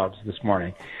wore the gloves this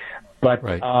morning, but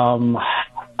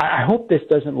I hope this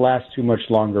doesn't last too much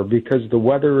longer because the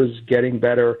weather is getting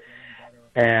better,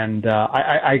 and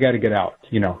I got to get out.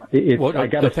 I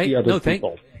got to see other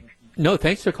people. No,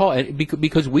 thanks for calling.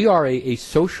 Because we are a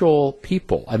social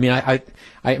people. I mean, I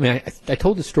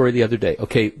told the story the other day.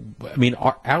 Okay, I mean,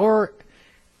 our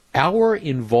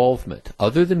involvement,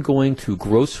 other than going to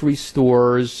grocery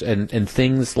stores and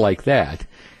things like that,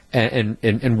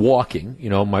 and walking,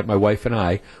 my wife and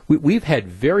I, we've had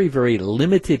very, very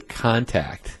limited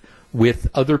contact with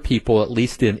other people, at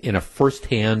least in a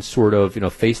first-hand sort of,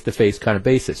 face-to-face kind of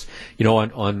basis.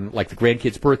 On like the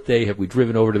grandkids' birthday, have we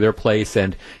driven over to their place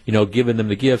and, given them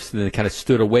the gifts and then kind of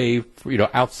stood away,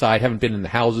 outside, haven't been in the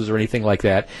houses or anything like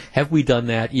that. Have we done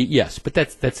that? Yes, but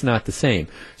that's not the same.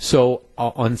 So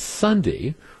on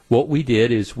Sunday, what we did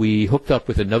is we hooked up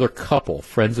with another couple,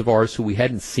 friends of ours who we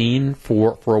hadn't seen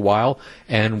for a while,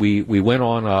 and we went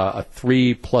on a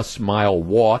 3+ mile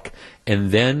walk,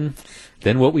 and then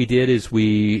what we did is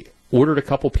we ordered a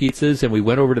couple pizzas and we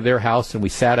went over to their house and we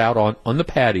sat out on the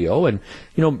patio and,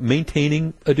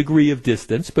 maintaining a degree of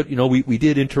distance, but, we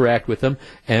did interact with them,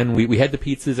 and we had the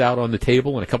pizzas out on the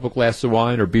table and a couple glasses of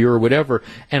wine or beer or whatever,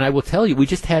 and I will tell you, we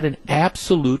just had an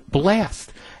absolute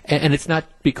blast. And it's not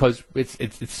because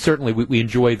it's certainly we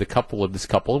enjoy the couple of this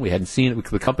couple, and we hadn't seen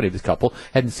the company of this couple,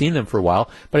 hadn't seen them for a while,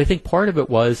 but I think part of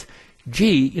it was,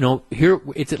 here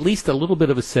it's at least a little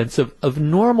bit of a sense of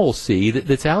normalcy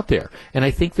that's out there. And I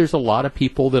think there's a lot of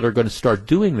people that are going to start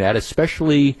doing that,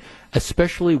 especially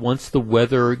once the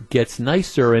weather gets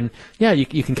nicer. And, yeah, you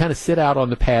can kind of sit out on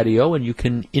the patio and you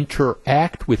can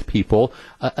interact with people.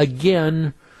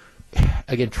 Again,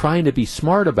 trying to be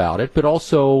smart about it, but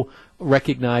also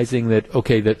recognizing that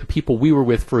the people we were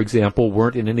with, for example,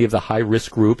 weren't in any of the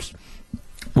high-risk groups.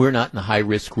 We're not in the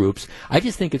high-risk groups. I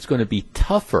just think it's going to be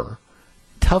tougher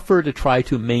to try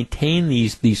to maintain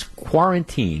these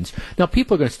quarantines. Now,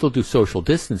 people are going to still do social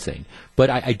distancing, but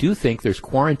I do think there's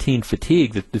quarantine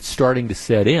fatigue that's starting to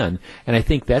set in, and I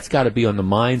think that's got to be on the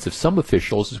minds of some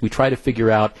officials as we try to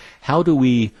figure out how do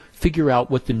we figure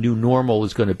out what the new normal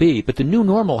is going to be. But the new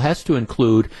normal has to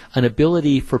include an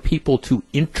ability for people to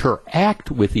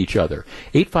interact with each other.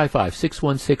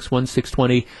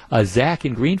 855-616-1620. Zach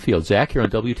in Greenfield. Zach, you're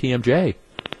on WTMJ.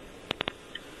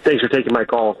 Thanks for taking my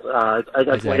call.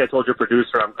 Like I told your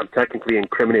producer, I'm technically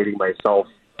incriminating myself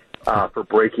for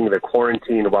breaking the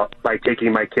quarantine by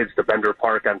taking my kids to Bender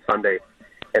Park on Sunday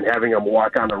and having them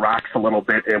walk on the rocks a little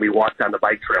bit, and we walked on the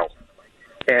bike trail.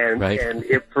 And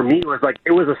it, for me,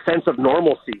 it was a sense of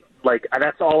normalcy. Like,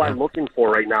 that's all I'm looking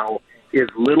for right now is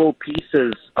little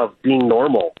pieces of being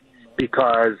normal,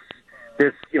 because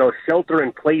this, shelter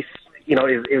in place,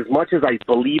 as much as I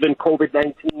believe in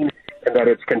COVID-19 and that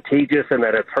it's contagious and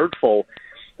that it's hurtful,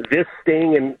 this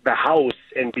staying in the house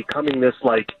and becoming this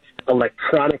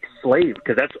electronic slave,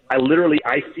 because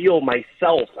I feel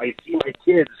myself, I see my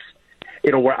kids,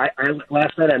 where I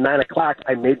last night at 9:00,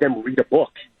 I made them read a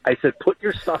book. I said, put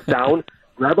your stuff down,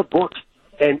 grab a book,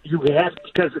 and you have,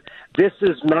 because this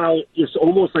is now, it's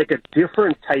almost like a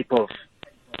different type of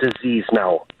disease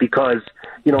now, because,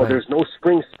 there's no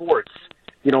spring sports.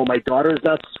 My daughter's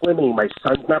not swimming, my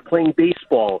son's not playing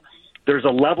baseball. There's a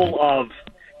level of,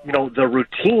 the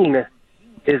routine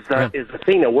is the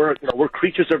thing that we're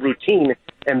creatures of routine,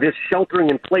 and this sheltering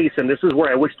in place, and this is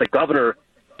where I wish the governor,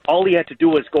 all he had to do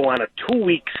was go on a 2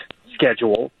 weeks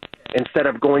schedule instead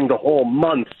of going the whole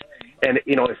month. And,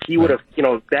 if he would have,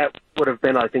 that would have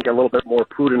been, I think, a little bit more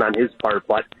prudent on his part.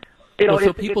 But,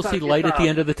 so people see light at the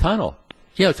end of the tunnel.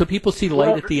 Yeah, so people see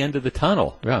light at the end of the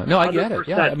tunnel. Yeah, no, I get it.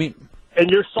 Yeah, I mean, and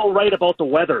you're so right about the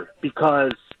weather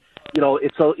because,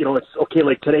 it's okay.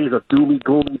 Like today is a doomy,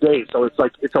 gloomy day, so it's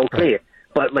like it's okay. Right.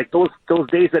 But like those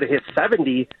days that it hit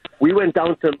 70, we went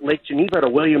down to Lake Geneva to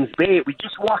Williams Bay. We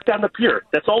just walked on the pier.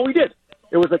 That's all we did.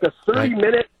 It was like a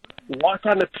 30-minute walk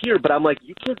on the pier. But I'm like,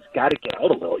 you kids got to get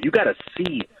out a little. You got to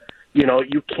see.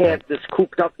 You can't, this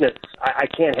cooped upness, I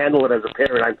can't handle it as a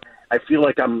parent. I feel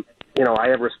like I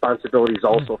have responsibilities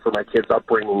also for my kids'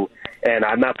 upbringing, and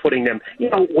I'm not putting them,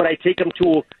 would I take them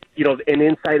to, an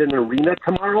inside an arena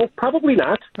tomorrow? Probably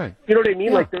not. Right. You know what I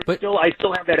mean? Yeah, I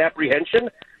still have that apprehension,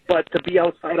 but to be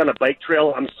outside on a bike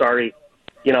trail, I'm sorry.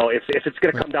 If it's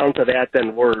going to come down to that,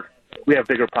 then we have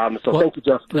bigger problems. So thank you,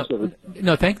 Jeff.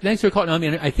 Thanks for calling. I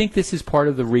mean, I think this is part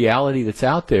of the reality that's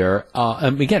out there.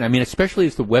 Again, I mean, especially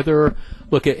as the weather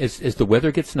as the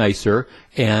weather gets nicer.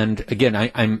 And again,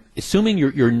 I'm assuming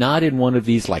you're not in one of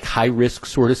these like high risk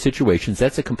sort of situations.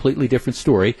 That's a completely different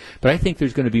story. But I think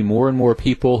there's going to be more and more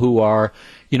people who are,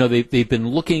 they've been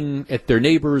looking at their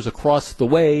neighbors across the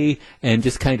way and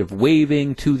just kind of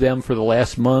waving to them for the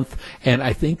last month. And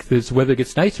I think as the weather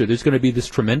gets nicer, there's going to be this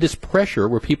tremendous pressure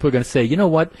where people are going to say, you know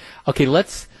what? Okay,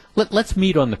 let's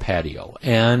meet on the patio,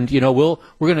 and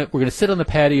we're gonna sit on the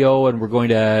patio, and we're going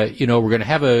to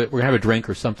have a drink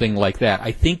or something like that.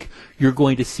 I think you're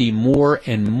going to see more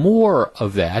and more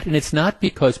of that, and it's not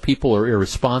because people are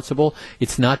irresponsible.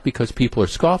 It's not because people are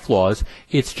scofflaws.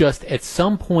 It's just at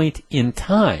some point in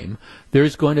time,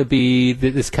 there's going to be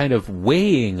this kind of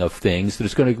weighing of things that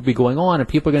is going to be going on, and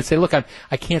people are going to say, look,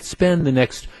 I can't spend the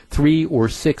next 3 or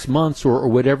 6 months or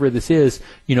whatever this is,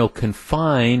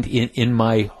 confined in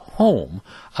my home,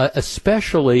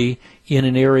 especially in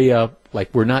an area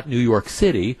like we're not New York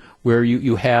City, where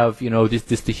you have,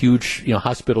 the huge,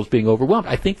 hospitals being overwhelmed.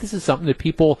 I think this is something that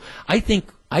people, I think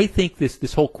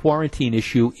this whole quarantine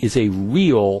issue is a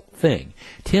real thing.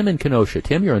 Tim in Kenosha.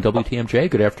 Tim, you're on WTMJ.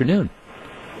 Good afternoon.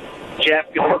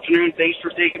 Jeff, good afternoon. Thanks for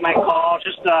taking my call.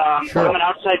 Sure. I'm an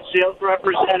outside sales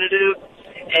representative,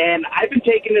 and I've been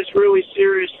taking this really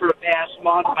serious for the past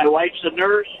month. My wife's a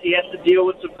nurse. She has to deal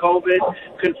with some COVID,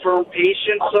 confirmed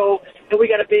patient, and we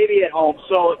got a baby at home.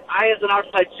 So I, as an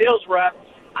outside sales rep,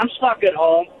 I'm stuck at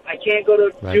home. I can't go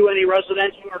to do any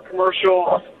residential or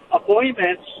commercial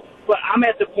appointments, but I'm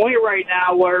at the point right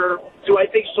now where, do I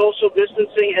think social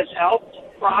distancing has helped?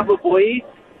 Probably,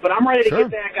 but I'm ready to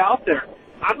get back out there.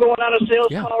 I'm going on a sales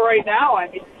call right now. I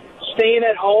mean, staying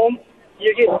at home,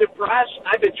 you get depressed.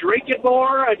 I've been drinking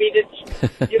more. I mean, it's,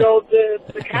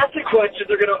 the consequences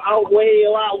are going to outweigh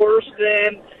a lot worse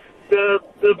than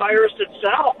the virus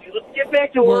itself. Let's get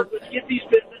back to work. Let's get these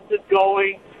businesses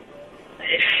going.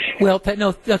 Well,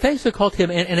 thanks for the call, Tim.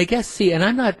 And I guess,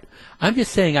 I'm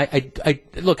just saying,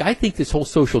 look, I think this whole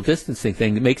social distancing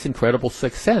thing makes incredible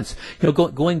sense.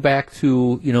 Going back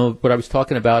to, what I was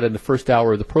talking about in the first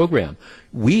hour of the program,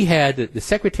 we had the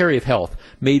Secretary of Health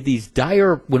made these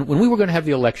dire, when we were going to have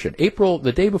the election, April,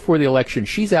 the day before the election,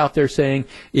 she's out there saying,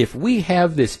 if we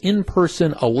have this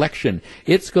in-person election,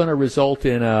 it's going to result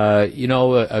in I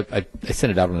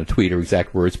sent it out on a tweet or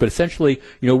exact words, but essentially,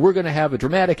 we're going to have a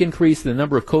dramatic increase in the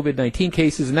number of COVID-19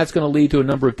 cases, and that's going to lead to a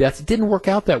number of deaths. It didn't work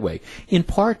out that way, in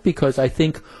part because I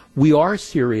think we are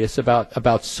serious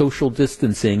about social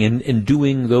distancing and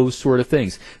doing those sort of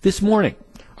things. This morning,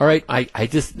 all right,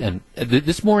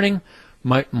 this morning,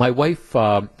 my wife,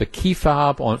 the key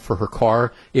fob for her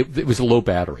car, it was a low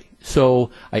battery. So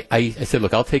I said,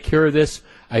 look, I'll take care of this.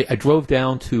 I drove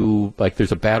down to,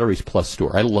 there's a Batteries Plus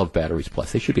store. I love Batteries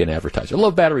Plus. They should be an advertiser. I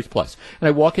love Batteries Plus. And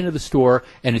I walk into the store,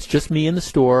 and it's just me in the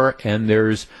store, and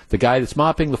there's the guy that's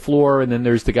mopping the floor, and then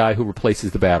there's the guy who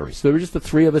replaces the batteries. So there were just the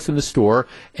three of us in the store,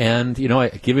 and, I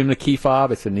give him the key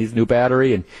fob. I said, needs a new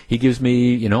battery, and he gives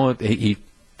me, he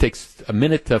takes a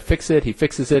minute to fix it. He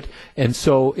fixes it. And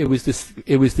so it was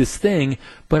this thing,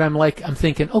 but I'm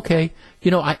thinking, okay,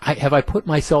 have I put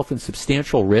myself in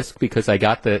substantial risk because I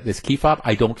got this key fob?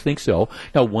 I don't think so.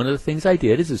 Now, one of the things I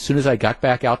did is as soon as I got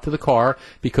back out to the car,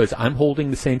 because I'm holding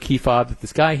the same key fob that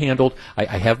this guy handled, I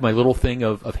have my little thing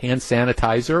of hand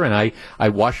sanitizer, and I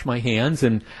wash my hands,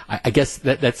 and I guess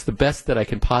that's the best that I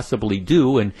can possibly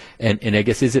do. And I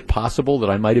guess, is it possible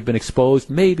that I might have been exposed?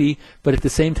 Maybe, but at the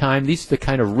same time, these are the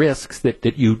kind of risks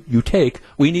that you take.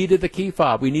 We needed the key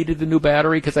fob. We needed the new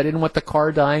battery because I didn't want the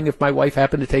car dying if my wife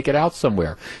happened to take it out somewhere.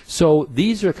 somewhere. So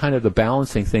these are kind of the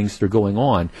balancing things that are going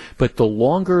on. But the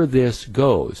longer this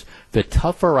goes, the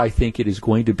tougher I think it is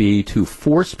going to be to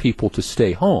force people to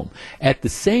stay home. At the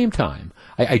same time,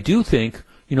 I do think,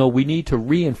 we need to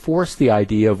reinforce the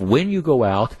idea of when you go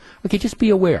out, okay, just be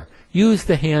aware. Use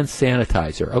the hand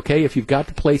sanitizer, okay? If you've got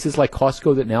the places like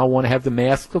Costco that now want to have the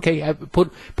masks, okay,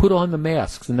 put on the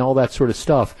masks and all that sort of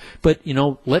stuff. But,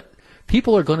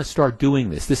 people are going to start doing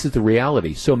this. This is the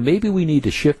reality. So maybe we need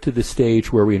to shift to the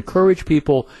stage where we encourage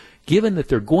people, given that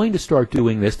they're going to start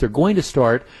doing this, they're going to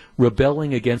start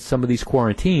rebelling against some of these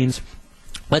quarantines,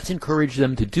 let's encourage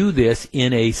them to do this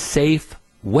in a safe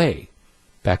way.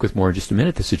 Back with more in just a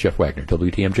minute. This is Jeff Wagner,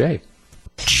 WTMJ.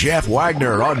 Jeff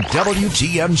Wagner on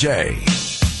WTMJ.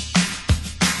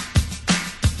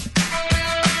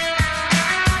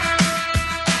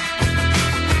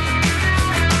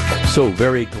 So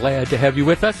very glad to have you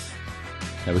with us.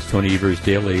 That was Tony Evers'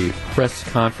 daily press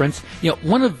conference.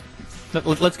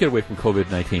 Let's get away from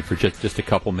COVID-19 for just a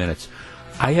couple minutes.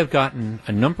 I have gotten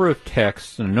a number of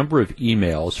texts and a number of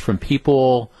emails from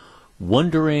people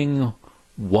wondering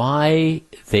why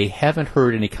they haven't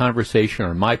heard any conversation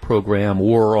on my program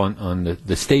or on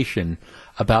the station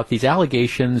about these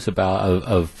allegations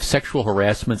of sexual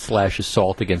harassment /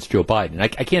 assault against Joe Biden. I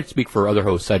can't speak for other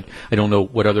hosts. I don't know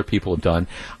what other people have done.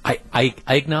 I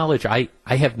acknowledge I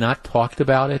have not talked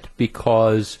about it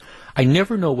because I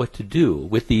never know what to do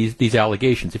with these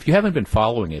allegations. If you haven't been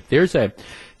following it, there's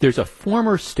a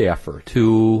former staffer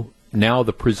to now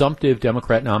the presumptive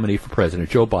Democrat nominee for president,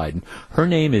 Joe Biden. Her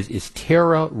name is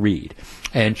Tara Reid,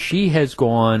 and she has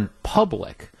gone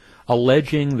public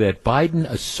alleging that Biden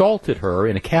assaulted her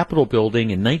in a Capitol building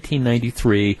in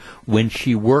 1993 when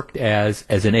she worked as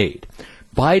an aide.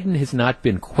 Biden has not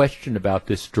been questioned about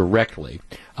this directly.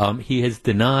 He has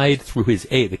denied through his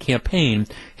aide, the campaign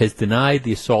has denied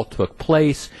the assault took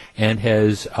place and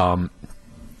has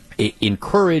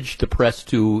encouraged the press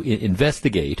to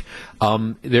investigate.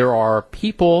 There are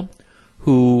people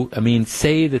who,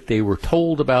 say that they were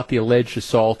told about the alleged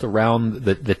assault around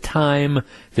the time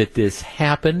that this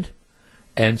happened.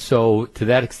 And so to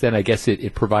that extent, I guess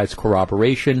it provides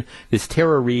corroboration. This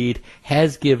Tara Reid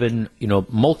has given,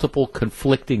 multiple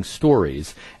conflicting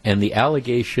stories, and the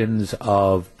allegations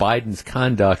of Biden's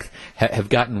conduct have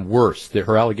gotten worse.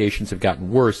 Her allegations have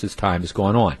gotten worse as time has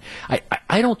gone on. I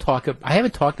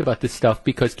haven't talked about this stuff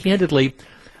because, candidly,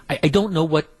 I don't know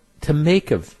what to make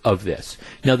of this.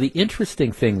 Now, the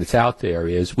interesting thing that's out there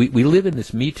is we live in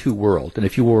this Me Too world, and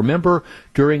if you will remember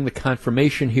during the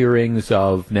confirmation hearings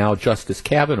of now Justice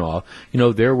Kavanaugh,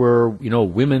 there were,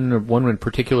 women, one in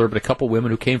particular, but a couple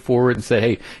women who came forward and said,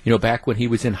 hey, back when he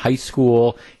was in high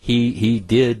school, he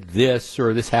did this,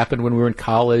 or this happened when we were in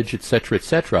college, et cetera, et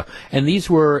cetera. And these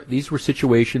were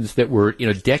situations that were,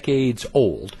 decades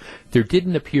old. There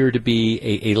didn't appear to be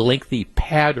a lengthy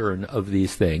pattern of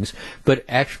these things, but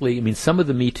actually, some of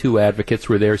the Me Too advocates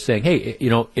were there saying, hey,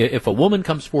 if a woman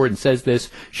comes forward and says this,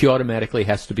 she automatically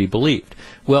has to be believed.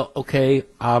 Well, okay,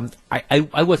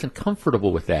 I wasn't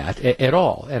comfortable with that at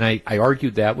all, and I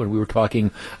argued that when we were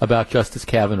talking about Justice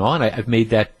Kavanaugh, and I've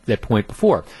made that point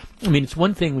before. It's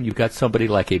one thing when you've got somebody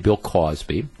like a Bill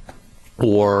Cosby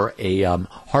or a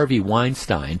Harvey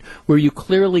Weinstein, where you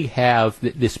clearly have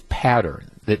this pattern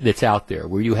that's out there,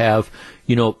 where you have,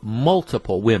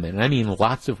 multiple women, and I mean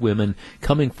lots of women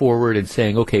coming forward and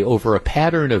saying, okay, over a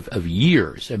pattern of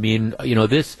years,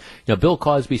 Bill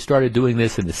Cosby started doing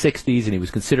this in the 60s, and he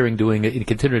was considering doing it, and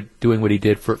continued doing what he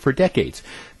did for decades.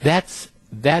 That's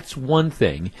one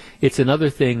thing. It's another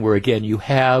thing where, again, you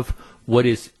have what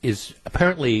is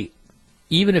apparently,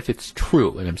 even if it's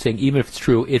true, and I'm saying even if it's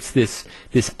true, it's this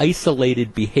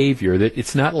isolated behavior that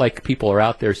it's not like people are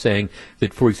out there saying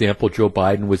that, for example, Joe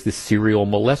Biden was this serial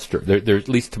molester. There, at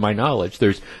least to my knowledge,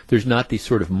 there's not these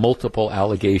sort of multiple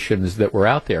allegations that were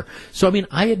out there. So,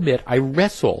 I admit I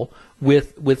wrestle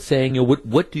with saying,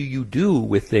 what do you do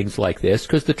with things like this?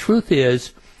 Because the truth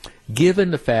is,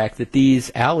 given the fact that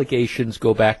these allegations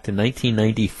go back to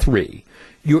 1993,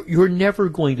 you're never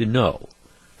going to know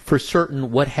for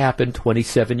certain what happened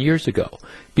 27 years ago,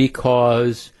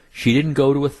 because she didn't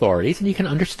go to authorities, and you can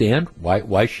understand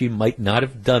why she might not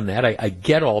have done that. I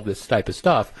get all this type of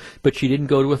stuff, but she didn't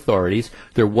go to authorities.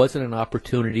 There wasn't an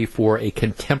opportunity for a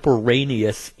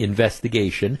contemporaneous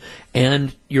investigation,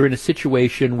 and you're in a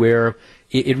situation where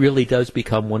it really does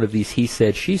become one of these he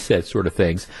said, she said sort of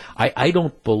things. I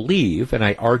don't believe, and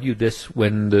I argued this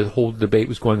when the whole debate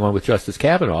was going on with Justice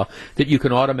Kavanaugh, that you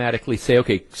can automatically say,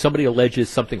 okay, somebody alleges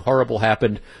something horrible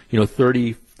happened,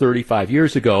 30, 35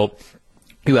 years ago.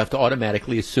 You have to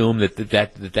automatically assume that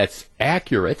that's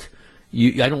accurate,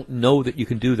 I don't know that you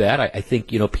can do that. I think,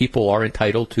 people are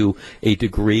entitled to a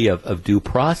degree of due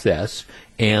process.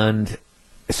 And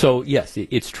so, yes,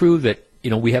 it's true that,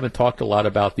 we haven't talked a lot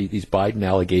about these Biden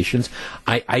allegations.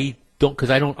 I don't,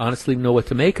 because I don't honestly know what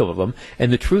to make of them.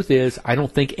 And the truth is, I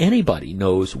don't think anybody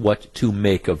knows what to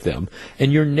make of them.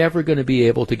 And you're never going to be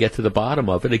able to get to the bottom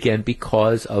of it, again,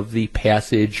 because of the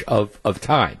passage of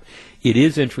time. It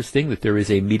is interesting that there is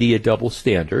a media double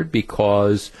standard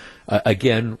because,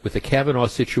 again, with the Kavanaugh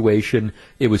situation,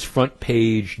 it was front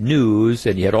page news,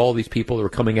 and you had all these people that were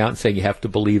coming out and saying you have to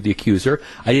believe the accuser.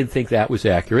 I didn't think that was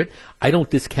accurate. I don't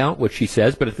discount what she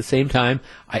says, but at the same time,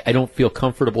 I don't feel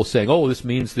comfortable saying, this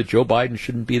means that Joe Biden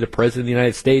shouldn't be the president of the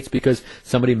United States because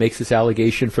somebody makes this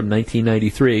allegation from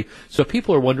 1993. So if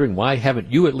people are wondering, why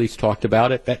haven't you at least talked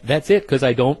about it? That's it, because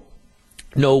I don't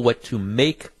know what to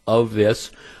make of this,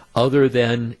 other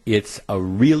than it's a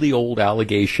really old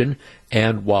allegation,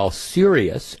 and while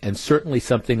serious and certainly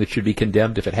something that should be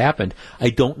condemned if it happened, I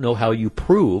don't know how you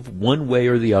prove one way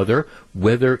or the other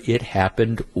whether it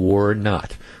happened or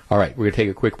not. All right, we're going to take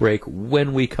a quick break.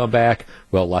 When we come back,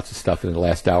 lots of stuff in the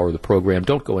last hour of the program.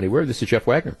 Don't go anywhere. This is Jeff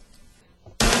Wagner.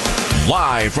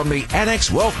 Live from the Annex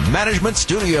Wealth Management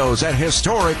Studios at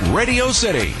historic Radio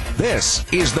City, this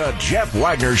is the Jeff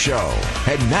Wagner Show.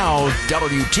 And now,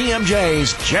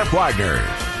 WTMJ's Jeff Wagner.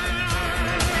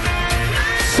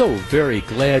 So very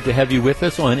glad to have you with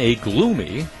us on a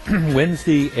gloomy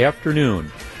Wednesday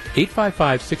afternoon.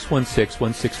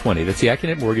 855-616-1620. That's the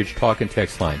Accident Mortgage talk and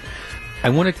text line.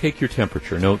 I want to take your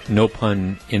temperature, no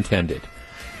pun intended.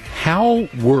 How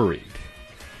worried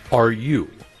are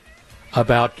you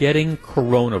about getting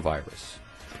coronavirus?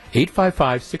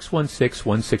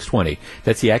 855-616-1620.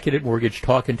 That's the Accident Mortgage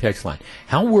talk and text line.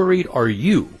 How worried are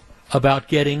you about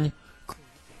getting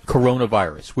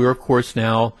coronavirus? We're, of course,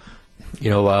 now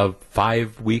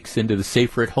 5 weeks into the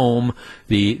safer at home.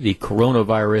 The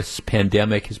coronavirus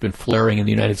pandemic has been flaring in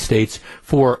the United States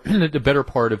for the better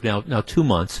part of now 2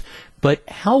 months. But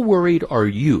how worried are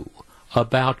you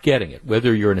about getting it,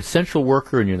 whether you're an essential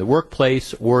worker and you're in the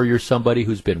workplace, or you're somebody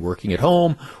who's been working at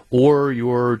home, or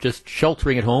you're just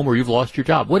sheltering at home, or you've lost your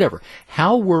job, whatever.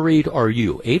 How worried are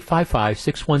you?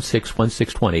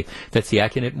 855-616-1620. That's the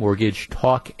Accident Mortgage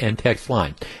talk and text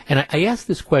line. And I ask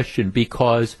this question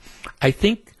because I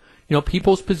think,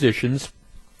 people's positions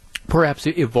perhaps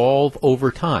evolve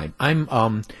over time.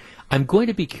 I'm going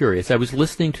to be curious. I was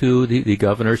listening to the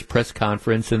governor's press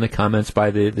conference and the comments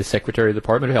by the Secretary of the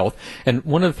Department of Health, and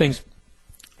one of the things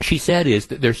she said is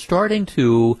that they're starting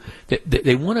to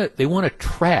they want to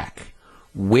track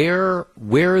where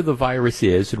the virus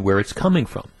is and where it's coming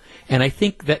from. And I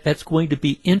think that's going to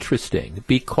be interesting,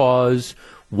 because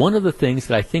one of the things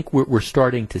that I think we're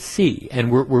starting to see,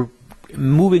 and we're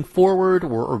moving forward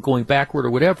or going backward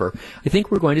or whatever, I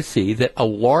think we're going to see that a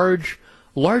large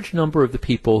number of the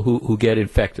people who get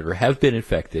infected or have been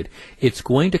infected, it's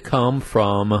going to come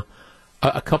from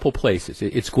a couple places.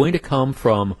 It's going to come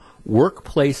from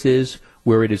workplaces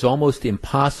where it is almost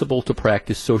impossible to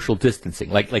practice social distancing,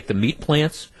 like the meat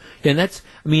plants. And that's,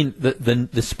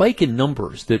 the spike in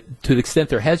numbers, that to the extent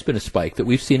there has been a spike that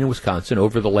we've seen in Wisconsin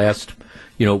over the last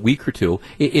week or two,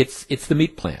 it's the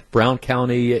meat plant, Brown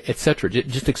County, et cetera. It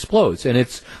just explodes. And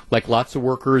it's like lots of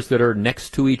workers that are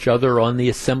next to each other on the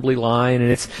assembly line, and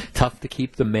it's tough to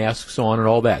keep the masks on and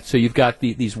all that. So you've got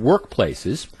these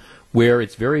workplaces where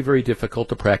it's very, very difficult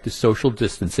to practice social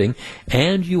distancing,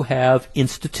 and you have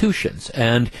institutions.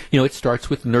 And, it starts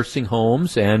with nursing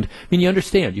homes, and, you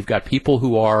understand, you've got people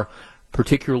who are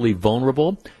particularly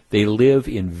vulnerable. They live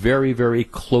in very, very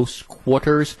close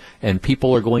quarters, and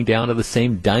people are going down to the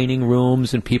same dining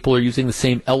rooms, and people are using the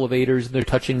same elevators, and they're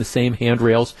touching the same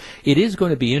handrails. It is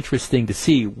going to be interesting to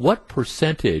see what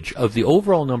percentage of the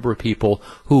overall number of people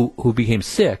who became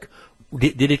sick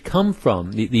did it come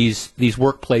from these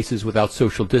workplaces without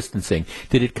social distancing?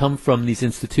 Did it come from these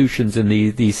institutions and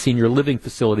these senior living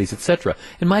facilities, etc.?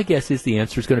 And my guess is the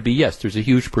answer is going to be yes. There's a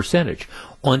huge percentage.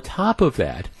 On top of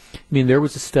that, there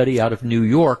was a study out of New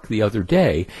York the other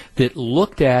day that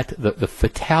looked at the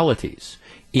fatalities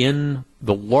in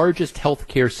the largest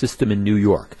healthcare system in New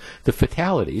York. The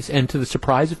fatalities, and to the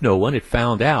surprise of no one, it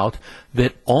found out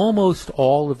that almost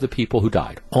all of the people who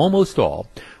died, almost all,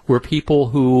 were people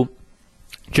who,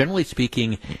 generally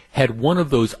speaking, had one of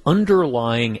those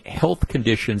underlying health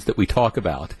conditions that we talk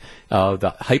about,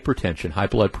 the hypertension, high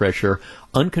blood pressure,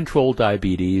 uncontrolled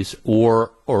diabetes,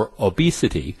 or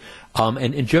obesity,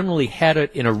 and generally had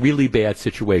it in a really bad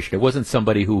situation. It wasn't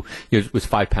somebody who was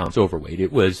 5 pounds overweight.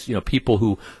 It was people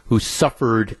who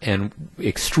suffered in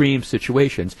extreme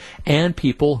situations, and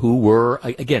people who were,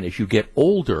 again, as you get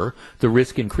older, the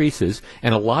risk increases.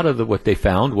 And a lot of what they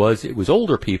found was it was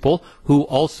older people who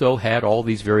also had all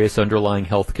these various underlying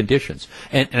health conditions.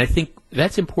 And I think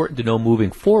that's important to know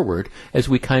moving forward as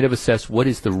we kind of assess what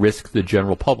is the risk to the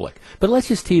general public. But let's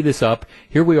just tee this up.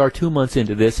 Here we are 2 months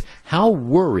into this. How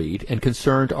worried and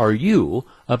concerned are you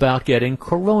about getting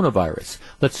coronavirus?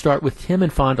 Let's start with Tim in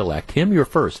Fond du Lac. Tim, you're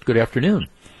first. Good afternoon.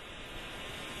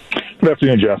 Good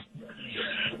afternoon, Jeff.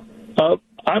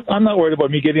 I'm not worried about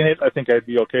me getting it. I think I'd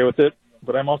be okay with it.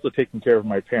 But I'm also taking care of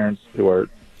my parents who are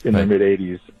in their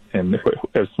mid-80s and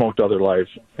have smoked all their life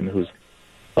and whose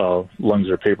lungs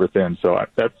are paper thin, so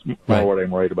that's more what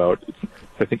I'm worried about.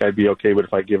 I think I'd be okay, but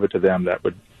if I give it to them, that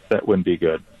wouldn't be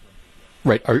good.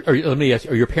 Right. Let me ask: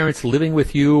 are your parents living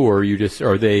with you, or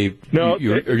are they? No, are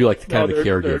you like kind of a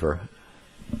caregiver?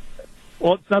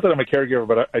 Well, it's not that I'm a caregiver,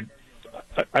 but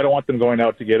I don't want them going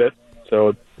out to get it.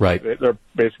 So they're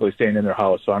basically staying in their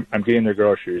house. So I'm getting their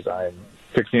groceries. I'm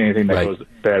fixing anything that goes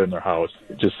bad in their house.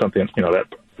 Just something,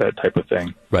 that type of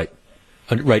thing. Right.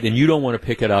 Right, and you don't want to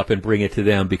pick it up and bring it to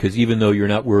them because even though you're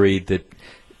not worried that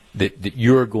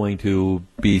you're going to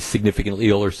be significantly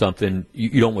ill or something,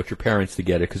 you don't want your parents to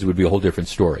get it because it would be a whole different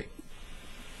story.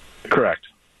 Correct.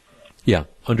 Yeah,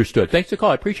 understood. Thanks for the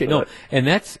call. I appreciate it. No, and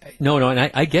that's and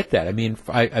I get that. I mean,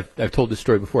 I've told this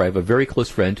story before. I have a very close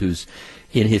friend who's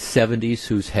in his 70s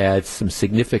who's had some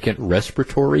significant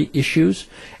respiratory issues,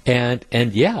 and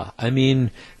yeah, I mean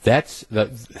that's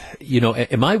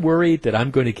am I worried that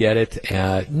I'm going to get it?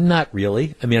 Not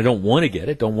really. I mean, I don't want to get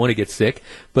it. Don't want to get sick,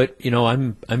 but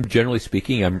I'm generally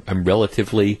speaking, I'm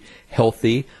relatively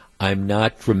healthy. I'm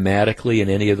not dramatically in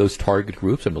any of those target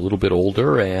groups. I'm a little bit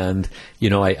older, and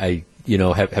I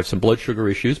have some blood sugar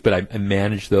issues, but I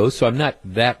manage those, so I'm not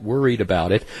that worried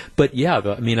about it. But yeah,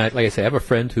 like I say, I have a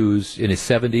friend who's in his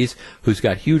 70s who's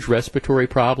got huge respiratory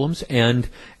problems, and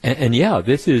yeah,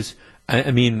 this is.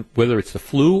 I mean, whether it's the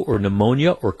flu or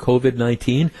pneumonia or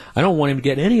COVID-19, I don't want him to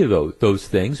get any of those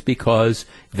things because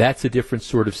that's a different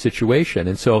sort of situation.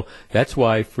 And so that's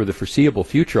why for the foreseeable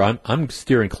future, I'm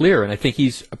steering clear, and I think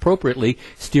he's appropriately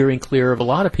steering clear of a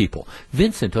lot of people.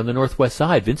 Vincent on the Northwest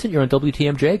Side. Vincent, you're on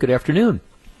WTMJ. Good afternoon.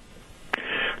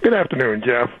 Good afternoon,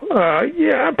 Jeff.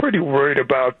 I'm pretty worried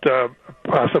about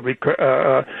possibly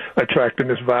attracting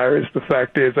this virus. The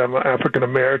fact is I'm an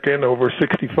African-American, over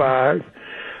 65.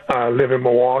 Live in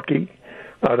Milwaukee.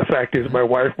 The fact is, my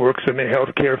wife works in the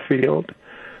healthcare field,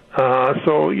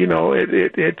 so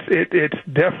it's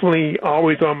definitely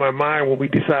always on my mind when we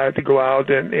decide to go out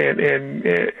and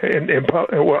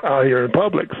out here in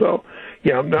public. So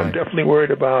yeah, I'm definitely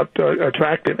worried about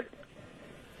attracting it.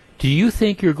 Do you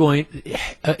think you're going,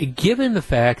 given the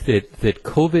fact that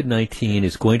COVID-19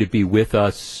 is going to be with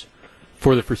us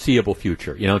for the foreseeable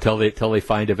future, till they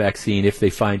find a vaccine, if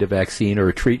they find a vaccine or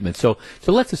a treatment. So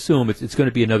let's assume it's going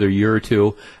to be another year or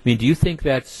two. I mean, do you think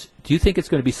it's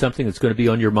going to be something that's going to be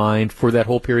on your mind for that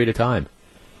whole period of time?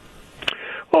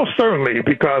 Well, certainly,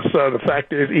 because the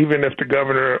fact is, even if the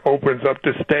governor opens up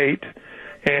the state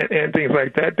and things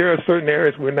like that, there are certain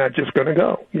areas we're not just going to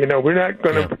go. We're not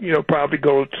going to, probably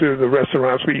go to the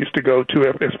restaurants we used to go to,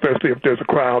 especially if there's a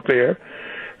crowd there.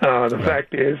 The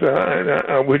fact is,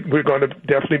 we're going to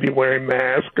definitely be wearing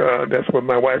masks. That's what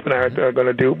my wife and I are going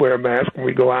to do, wear a mask when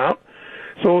we go out.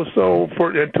 So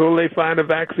until they find a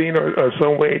vaccine or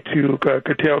some way to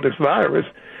curtail this virus,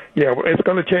 it's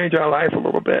going to change our life a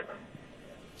little bit.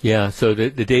 Yeah, so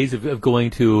the days of going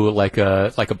to like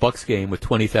a Bucks game with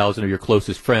 20,000 of your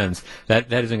closest friends,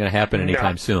 that isn't going to happen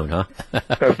anytime soon, huh?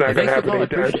 That's not going to happen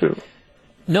anytime soon.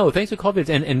 No, thanks for calling,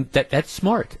 and that's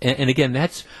smart. And again,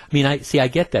 I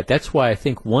get that. That's why I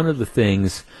think one of the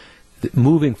things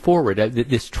moving forward,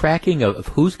 this tracking of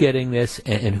who's getting this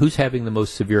and who's having the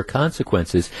most severe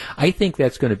consequences, I think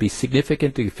that's going to be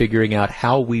significant to figuring out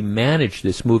how we manage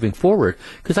this moving forward.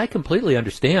 Because I completely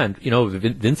understand,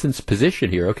 Vincent's position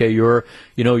here. Okay, you're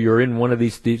in one of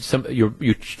these you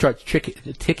start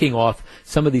ticking off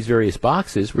some of these various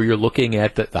boxes where you're looking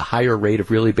at the higher rate of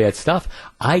really bad stuff.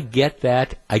 I get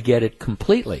that. I get it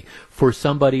completely. For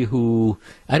somebody who,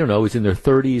 I don't know, is in their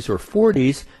 30s or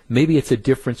 40s, maybe it's a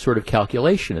different sort of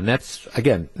calculation. And that's,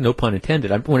 again, no pun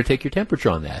intended. I want to take your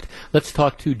temperature on that. Let's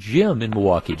talk to Jim in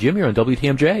Milwaukee. Jim, you're on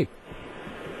WTMJ.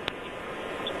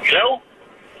 Hello?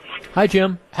 Hi,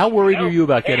 Jim. How worried are you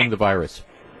about getting the virus?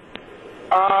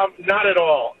 Not at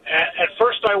all. At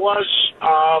first I was.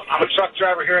 I'm a truck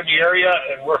driver here in the area,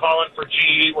 and we're hauling for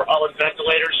GE. We're hauling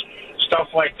ventilators, stuff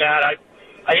like that.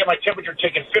 I get my temperature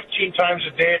taken 15 times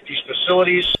a day at these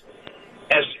facilities.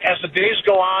 As the days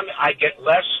go on, I get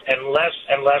less and less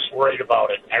and less worried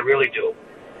about it. I really do.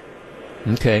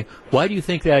 Okay. Why do you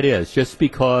think that is? Just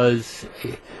because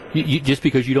you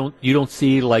don't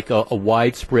see like a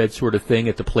widespread sort of thing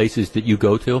at the places that you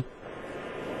go to?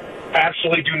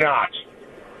 Absolutely do not.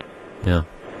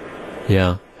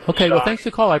 Yeah. Okay. Well, thanks for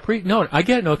the call. I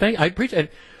get it. No, I appreciate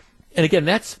it. And again,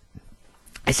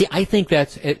 I think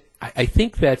that's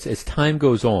as time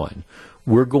goes on,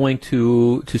 we're going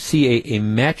to see a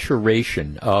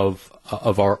maturation of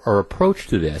our approach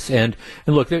to this. And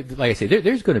look, like I say,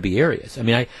 there's going to be areas. I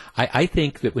mean, I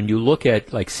think that when you look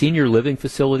at like senior living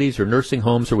facilities or nursing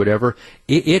homes or whatever,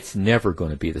 it's never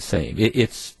going to be the same.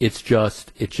 It's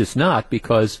just not,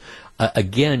 because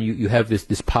again, you have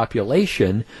this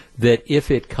population that if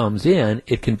it comes in,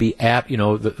 it can be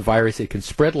the virus, it can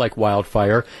spread like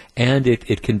wildfire, and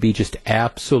it can be just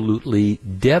absolutely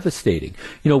devastating.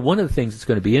 One of the things that's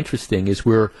going to be interesting is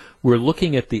we're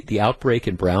looking at the outbreak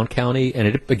in Brown County,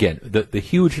 and the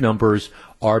huge numbers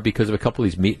are because of a couple of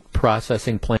these meat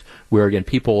processing plants where, again,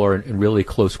 people are in really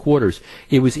close quarters.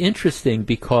 It was interesting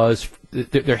because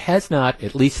there has not,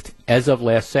 at least as of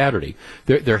last Saturday,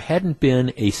 there hadn't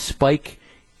been a spike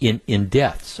in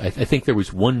deaths. I think there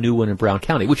was one new one in Brown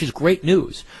County, which is great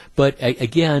news. But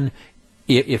again,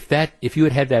 if you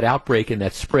had that outbreak and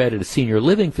that spread at a senior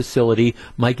living facility,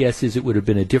 my guess is it would have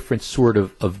been a different sort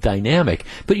of dynamic.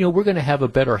 But we're going to have a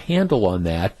better handle on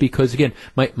that, because again,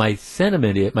 my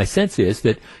sense is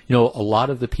that a lot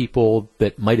of the people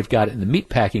that might have got it in the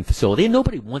meatpacking facility, and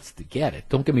nobody wants to get it,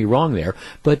 don't get me wrong there,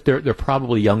 but they're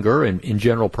probably younger and in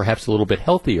general perhaps a little bit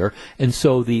healthier, and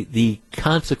so the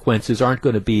consequences aren't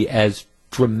going to be as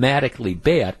dramatically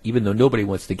bad, even though nobody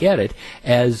wants to get it,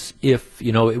 as if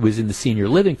it was in the senior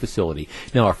living facility.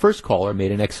 Now, our first caller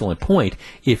made an excellent point.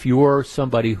 If you're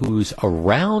somebody who's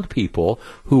around people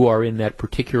who are in that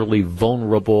particularly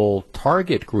vulnerable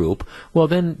target group, well,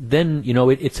 then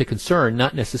it's a concern,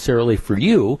 not necessarily for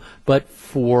you, but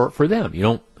for them.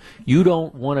 You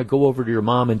don't want to go over to your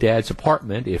mom and dad's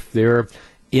apartment if they're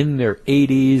in their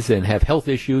 80s and have health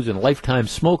issues and lifetime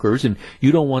smokers, and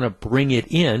you don't want to bring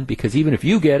it in, because even if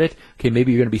you get it, okay,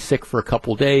 maybe you're going to be sick for a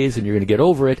couple days and you're going to get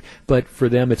over it, but for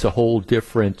them it's a whole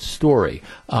different story.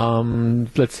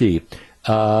 Let's see.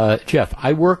 Jeff,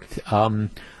 I've worked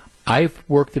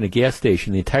in a gas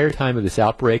station the entire time of this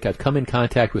outbreak. I've come in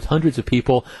contact with hundreds of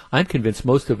people. I'm convinced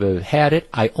most of them have had it.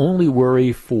 I only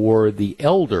worry for the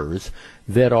elders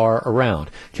that are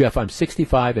around. Jeff, I'm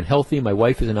 65 and healthy. My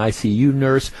wife is an ICU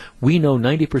nurse. We know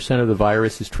 90% of the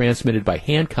virus is transmitted by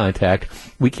hand contact.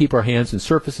 We keep our hands and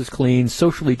surfaces clean,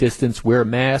 socially distanced, wear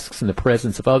masks in the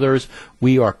presence of others.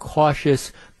 We are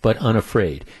cautious but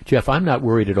unafraid. Jeff, I'm not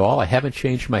worried at all. I haven't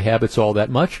changed my habits all that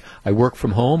much. I work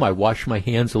from home. I wash my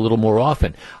hands a little more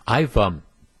often. I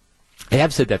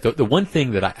have said that. The one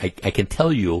thing that I can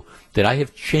tell you that I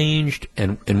have changed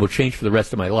and will change for the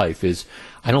rest of my life is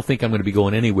I don't think I'm going to be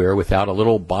going anywhere without a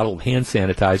little bottle of hand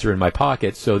sanitizer in my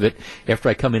pocket, so that after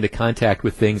I come into contact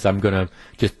with things, I'm going to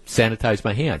just sanitize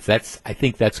my hands. I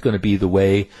think that's going to be the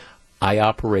way I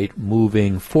operate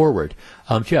moving forward.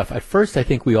 Jeff, at first I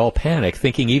think we all panic,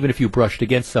 thinking even if you brushed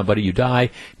against somebody, you die.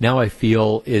 Now I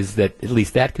feel is that at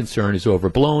least that concern is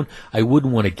overblown. I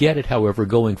wouldn't want to get it, however,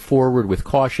 going forward with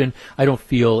caution. I don't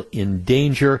feel in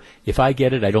danger. If I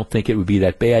get it, I don't think it would be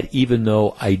that bad, even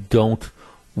though I don't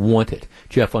want it.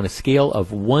 Jeff, on a scale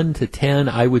of 1 to 10,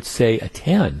 I would say a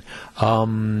 10.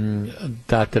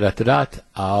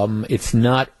 It's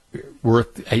not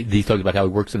worth, he talks about how he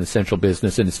works in essential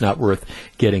business and it's not worth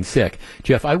getting sick.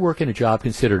 Jeff, I work in a job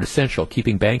considered essential,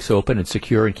 keeping banks open and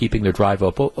secure and keeping their drive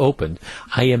open.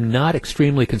 I am not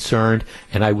extremely concerned,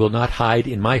 and I will not hide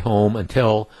in my home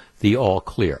until the all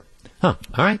clear. All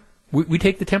right. We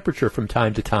take the temperature from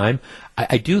time to time.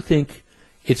 I do think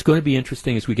it's going to be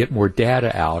interesting as we get more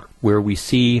data out where we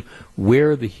see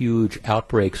where the huge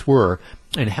outbreaks were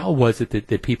and how was it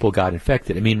that people got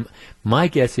infected. I mean, my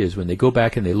guess is when they go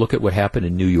back and they look at what happened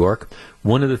in New York,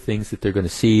 one of the things that they're going to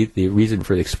see, the reason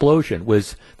for the explosion,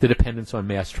 was the dependence on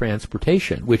mass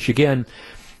transportation, which again,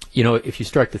 if you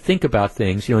start to think about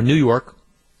things, in New York,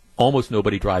 almost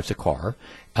nobody drives a car.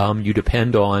 You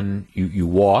depend on, you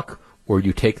walk, or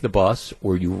you take the bus,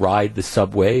 or you ride the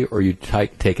subway, or you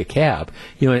take a cab.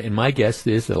 And my guess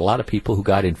is that a lot of people who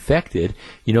got infected,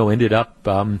 ended up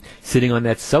sitting on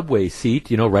that subway seat,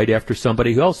 right after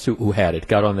somebody else who had it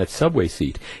got on that subway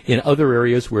seat. In other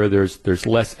areas where there's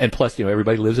less, and plus,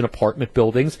 everybody lives in apartment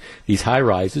buildings, these high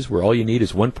rises where all you need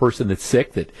is one person that's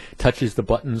sick that touches the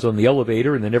buttons on the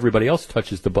elevator, and then everybody else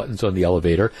touches the buttons on the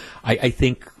elevator. I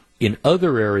think in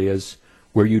other areas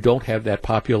where you don't have that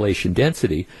population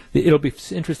density, it'll be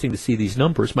interesting to see these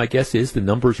numbers. My guess is the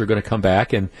numbers are going to come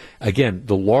back, and again,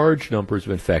 the large numbers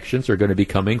of infections are going to be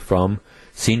coming from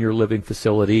senior living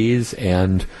facilities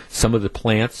and some of the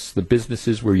plants, the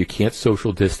businesses where you can't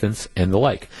social distance and the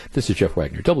like. This is Jeff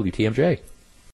Wagner, WTMJ.